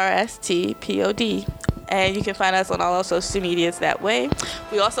 ALMOSTFIRSTPOD. And you can find us on all our social medias that way.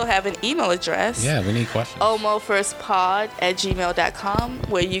 We also have an email address. Yeah, we need questions. omofirstpod@gmail.com,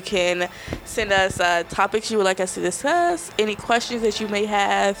 where you can send us topics you would like us to discuss, any questions that you may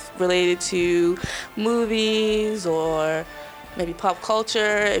have related to movies or maybe pop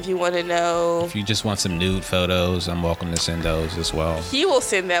culture. If you want to know, if you just want some nude photos, I'm welcome to send those as well. He will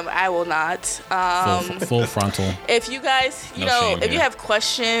send them. I will not. Full frontal. If you guys, if you have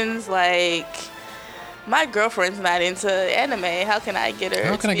questions like, my girlfriend's not into anime, how can I get her?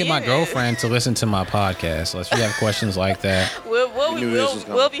 How can I get my girlfriend to listen to my podcast? If you have questions like that,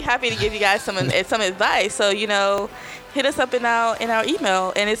 we'll be happy to give you guys some advice. So hit us up in our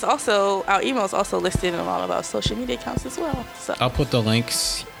email, and it's also, our email is also listed in all of our social media accounts as well. So I'll put the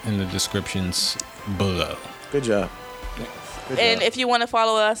links in the descriptions below. Good job. And if you want to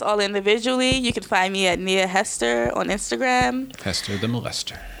follow us all individually, you can find me at Nia Hester on Instagram. Hester the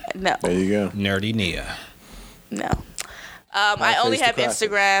Molester. No. There you go. Nerdy Nia. No. I only have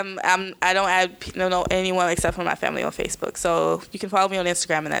Instagram. I don't add anyone except for my family on Facebook. So you can follow me on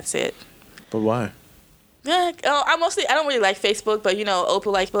Instagram, and that's it. But why? Yeah, I don't really like Facebook, but Oprah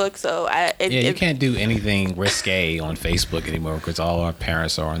likes books, so you can't do anything risque on Facebook anymore because all our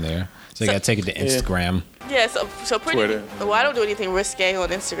parents are on there. So you gotta take it to Instagram. Yeah, so pretty. Twitter. Well, I don't do anything risque on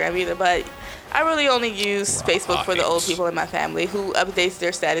Instagram either, but I really only use Facebook for the old people in my family who updates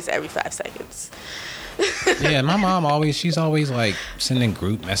their status every 5 seconds. Yeah, my mom she's always like sending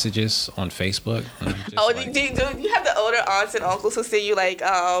group messages on Facebook. Do you have the older aunts and uncles who send you like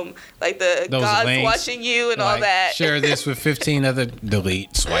the God's links, watching you and all that? Share this with 15 other,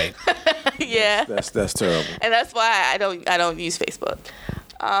 delete, swipe. Yeah, that's terrible. And that's why I don't use Facebook.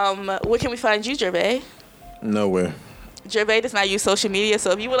 Where can we find you, Gervais? Nowhere. Gervais does not use social media,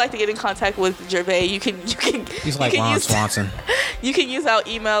 so if you would like to get in contact with Gervais, you can. He's like Ron Swanson. You can use our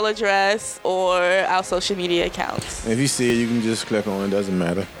email address or our social media accounts. If you see it, you can just click on it. Doesn't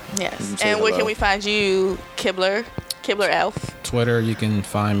matter. Yes. And where can we find you, Kibler Elf? Twitter, you can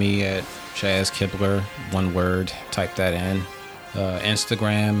find me at Chaz Kibler, one word. Type that in.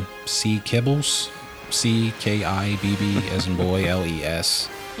 Instagram, C Kibbles, CKIBB as in boy, LES.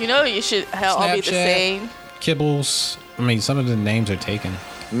 You should all be the same. Kibbles. I mean, some of the names are taken.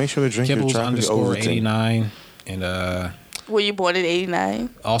 Make sure to drink Kibbles your chocolate _89 and Were you born in 89?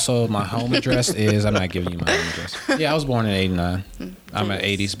 Also, my home address is. I'm not giving you my home address. Yeah, I was born in 89. I'm an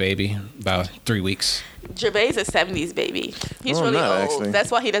 80s baby. About 3 weeks. Gervais is a 70s baby. He's really old. Actually. That's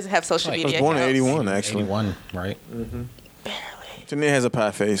why he doesn't have social media. I was born in 81, actually. 81, right? Mm-hmm. Tania has a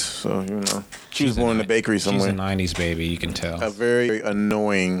pie face, so she was born in the bakery somewhere. She's a 90s baby. You can tell. A very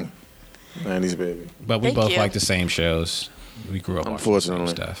annoying 90s baby. But we both like the same shows. We grew up watching the same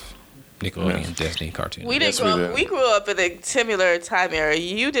stuff. Nickelodeon, Disney, cartoons. We grew up in a similar time era.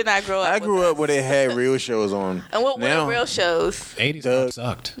 You did not grow up. I grew up where they had real shows on. And what were real shows? 80s Doug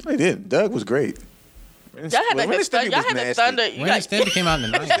sucked. They did. Doug was great. Y'all had the Thunder. Ren and Stimpy came out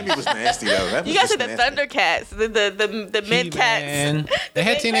in the 90s. Stimpy was nasty though. You guys had the Thundercats, the Mid Cats. They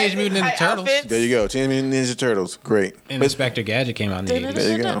had Teenage Mutant Ninja Turtles. There you go, Teenage Mutant Ninja Turtles, great. And Inspector Gadget came out in the 80s.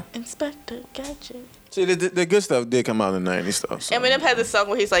 There you go. Inspector Gadget. See, the good stuff did come out in the 90s stuff. So. Eminem had the song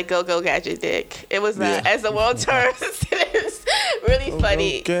where he's like, "Go Go Gadget Dick." It was As the World Turns. It's really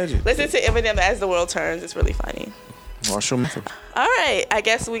funny. Listen to Eminem As the World Turns. It's really funny. Marshall Method. All right, I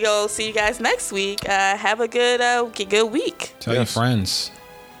guess we go see you guys next week. Have a good week. Tell your friends.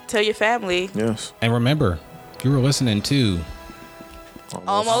 Tell your family. Yes. And remember, you were listening to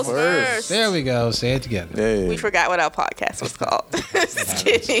Almost First. There we go. Say it together. Hey. We forgot what our podcast was called. Just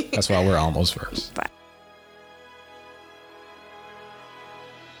kidding. That's why we're Almost First. Bye.